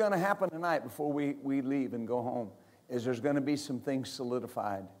 What is going to happen tonight before we leave and go home is there's going to be some things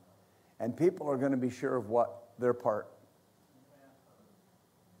solidified. And people are going to be sure of what their part.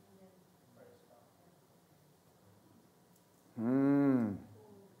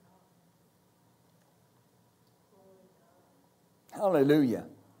 Hallelujah.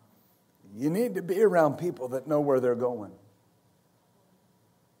 You need to be around people that know where they're going.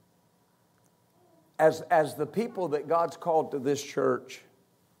 As the people that God's called to this church,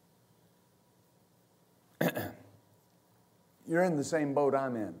 you're in the same boat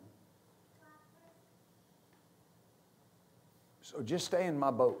I'm in. So just stay in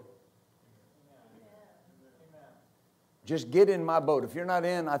my boat. Just get in my boat. If you're not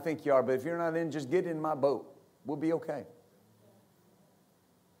in, I think you are. But if you're not in, just get in my boat. We'll be okay.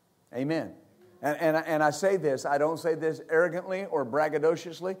 Amen. And I say this. I don't say this arrogantly or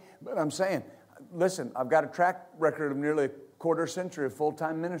braggadociously. But I'm saying, listen, I've got a track record of nearly a quarter century of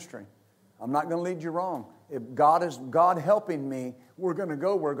full-time ministry. I'm not going to lead you wrong. If God is God helping me, we're going to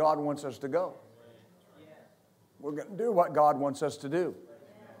go where God wants us to go. We're going to do what God wants us to do.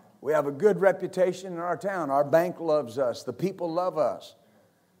 We have a good reputation in our town. Our bank loves us. The people love us.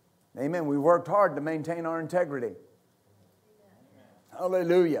 Amen. We worked hard to maintain our integrity.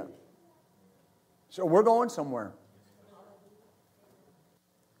 Hallelujah. So we're going somewhere.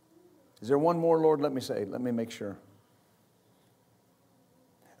 Is there one more, Lord? Let me make sure.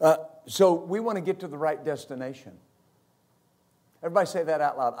 So we want to get to the right destination. Everybody say that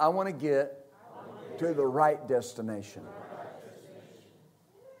out loud. I want to get to the right destination.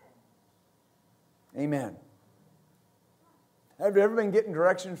 Amen. Have you ever been getting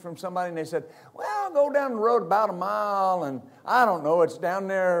directions from somebody and they said, well, go down the road about a mile and I don't know, it's down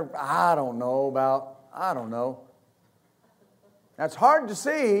there, I don't know. That's hard to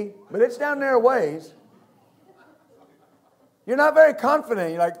see, but it's down there a ways. You're not very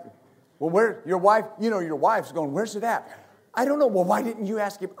confident. You're like, well, where your wife, your wife's going, where's it at? I don't know. Well, why didn't you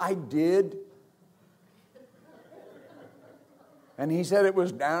ask him? I did. And he said it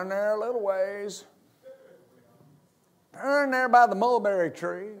was down there a little ways. Down there by the mulberry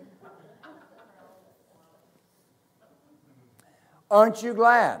tree. Aren't you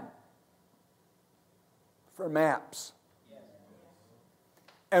glad for maps?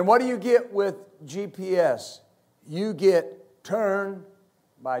 And what do you get with GPS? You get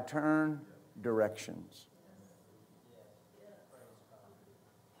turn-by-turn directions.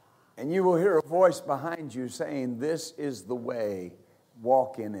 And you will hear a voice behind you saying, this is the way,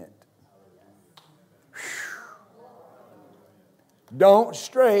 walk in it. Don't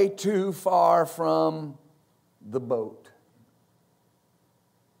stray too far from the boat.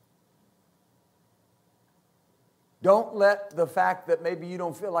 Don't let the fact that maybe you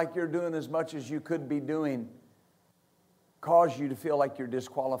don't feel like you're doing as much as you could be doing cause you to feel like you're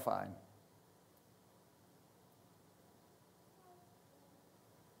disqualified.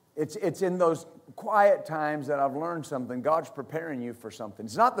 It's in those quiet times that I've learned something. God's preparing you for something.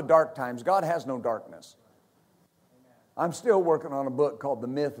 It's not the dark times. God has no darkness. I'm still working on a book called The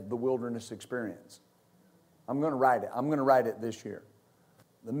Myth of the Wilderness Experience. I'm going to write it. I'm going to write it this year.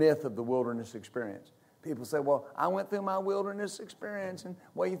 The Myth of the Wilderness Experience. People say, well, I went through my wilderness experience, and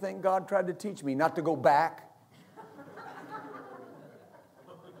what do you think God tried to teach me? Not to go back.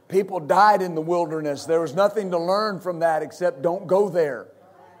 People died in the wilderness. There was nothing to learn from that except don't go there.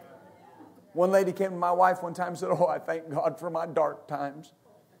 One lady came to my wife one time and said, oh, I thank God for my dark times.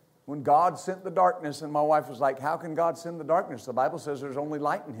 When God sent the darkness, and my wife was like, how can God send the darkness? The Bible says there's only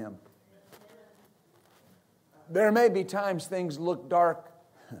light in Him. There may be times things look dark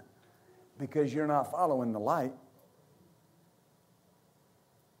because you're not following the light.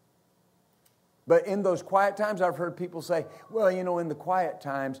 But in those quiet times, I've heard people say, well, in the quiet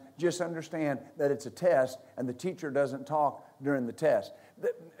times, just understand that it's a test and the teacher doesn't talk during the test.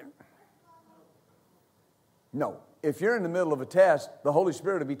 No. If you're in the middle of a test, the Holy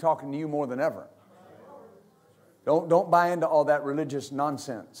Spirit will be talking to you more than ever. Don't buy into all that religious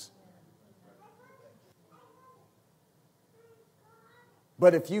nonsense.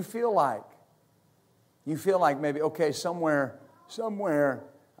 But if you feel like maybe, okay, somewhere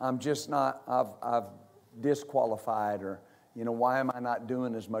I'm just not, I've disqualified, or, why am I not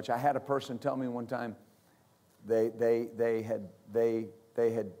doing as much? I had a person tell me one time, I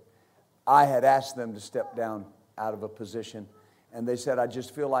had asked them to step down out of a position, and they said, I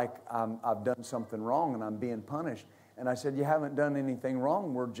just feel like I've done something wrong and I'm being punished. And I said, you haven't done anything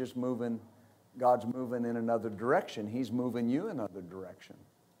wrong. We're just moving, God's moving in another direction. He's moving you in another direction.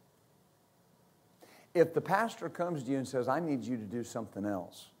 If the pastor comes to you and says, I need you to do something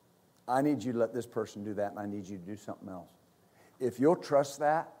else, I need you to let this person do that, and I need you to do something else. If you'll trust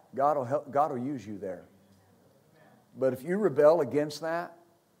that, God will use you there. But if you rebel against that,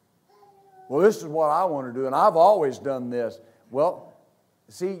 well, this is what I want to do, and I've always done this. Well,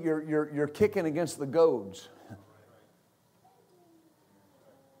 see, you're kicking against the goads.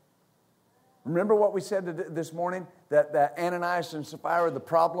 Remember what we said this morning? That Ananias and Sapphira, the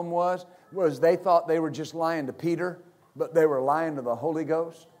problem was they thought they were just lying to Peter, but they were lying to the Holy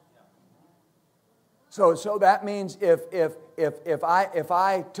Ghost. So that means if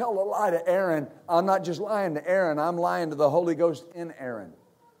I tell a lie to Aaron, I'm not just lying to Aaron, I'm lying to the Holy Ghost in Aaron.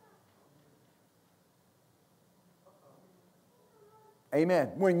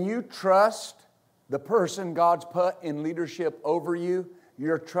 Amen. When you trust the person God's put in leadership over you,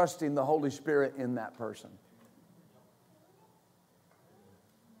 you're trusting the Holy Spirit in that person.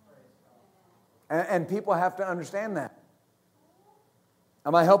 And people have to understand that.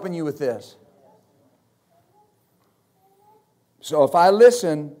 Am I helping you with this? So if I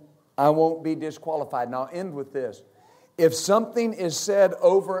listen, I won't be disqualified. And I'll end with this. If something is said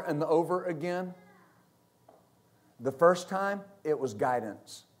over and over again, the first time, it was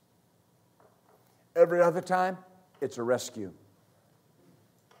guidance. Every other time, it's a rescue.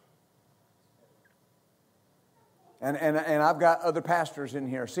 And I've got other pastors in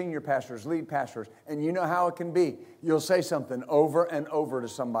here, senior pastors, lead pastors, and you know how it can be. You'll say something over and over to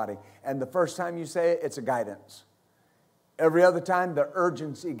somebody, and the first time you say it, it's a guidance. Every other time, the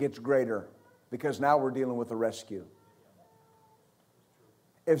urgency gets greater because now we're dealing with a rescue.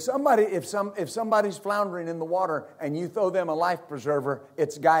 If somebody's floundering in the water and you throw them a life preserver,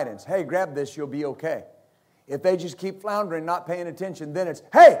 it's guidance. Hey, grab this, you'll be okay. If they just keep floundering, not paying attention, then it's,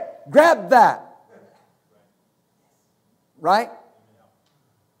 hey, grab that. Right?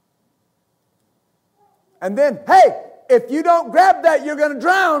 And then, hey, if you don't grab that, you're going to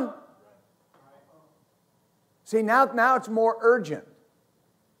drown. See, now it's more urgent.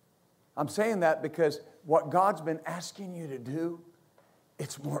 I'm saying that because what God's been asking you to do,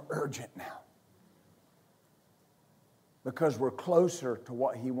 it's more urgent now. Because we're closer to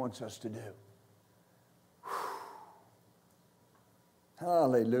what He wants us to do.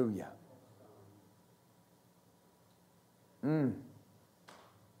 Hallelujah.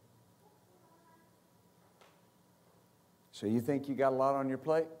 So you think you got a lot on your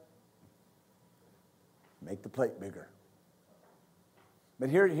plate? Make the plate bigger. But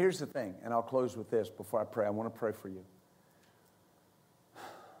here's the thing, and I'll close with this before I pray. I want to pray for you.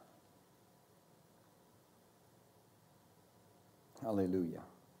 Hallelujah.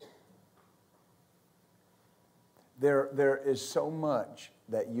 There is so much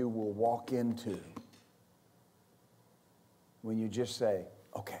that you will walk into when you just say,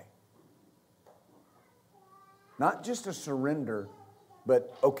 okay. Not just a surrender,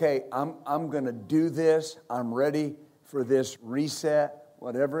 but okay, I'm going to do this. I'm ready for this reset.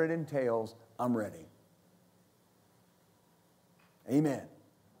 Whatever it entails, I'm ready. Amen.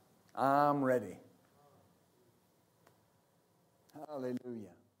 I'm ready.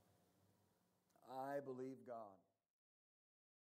 Hallelujah. I believe God.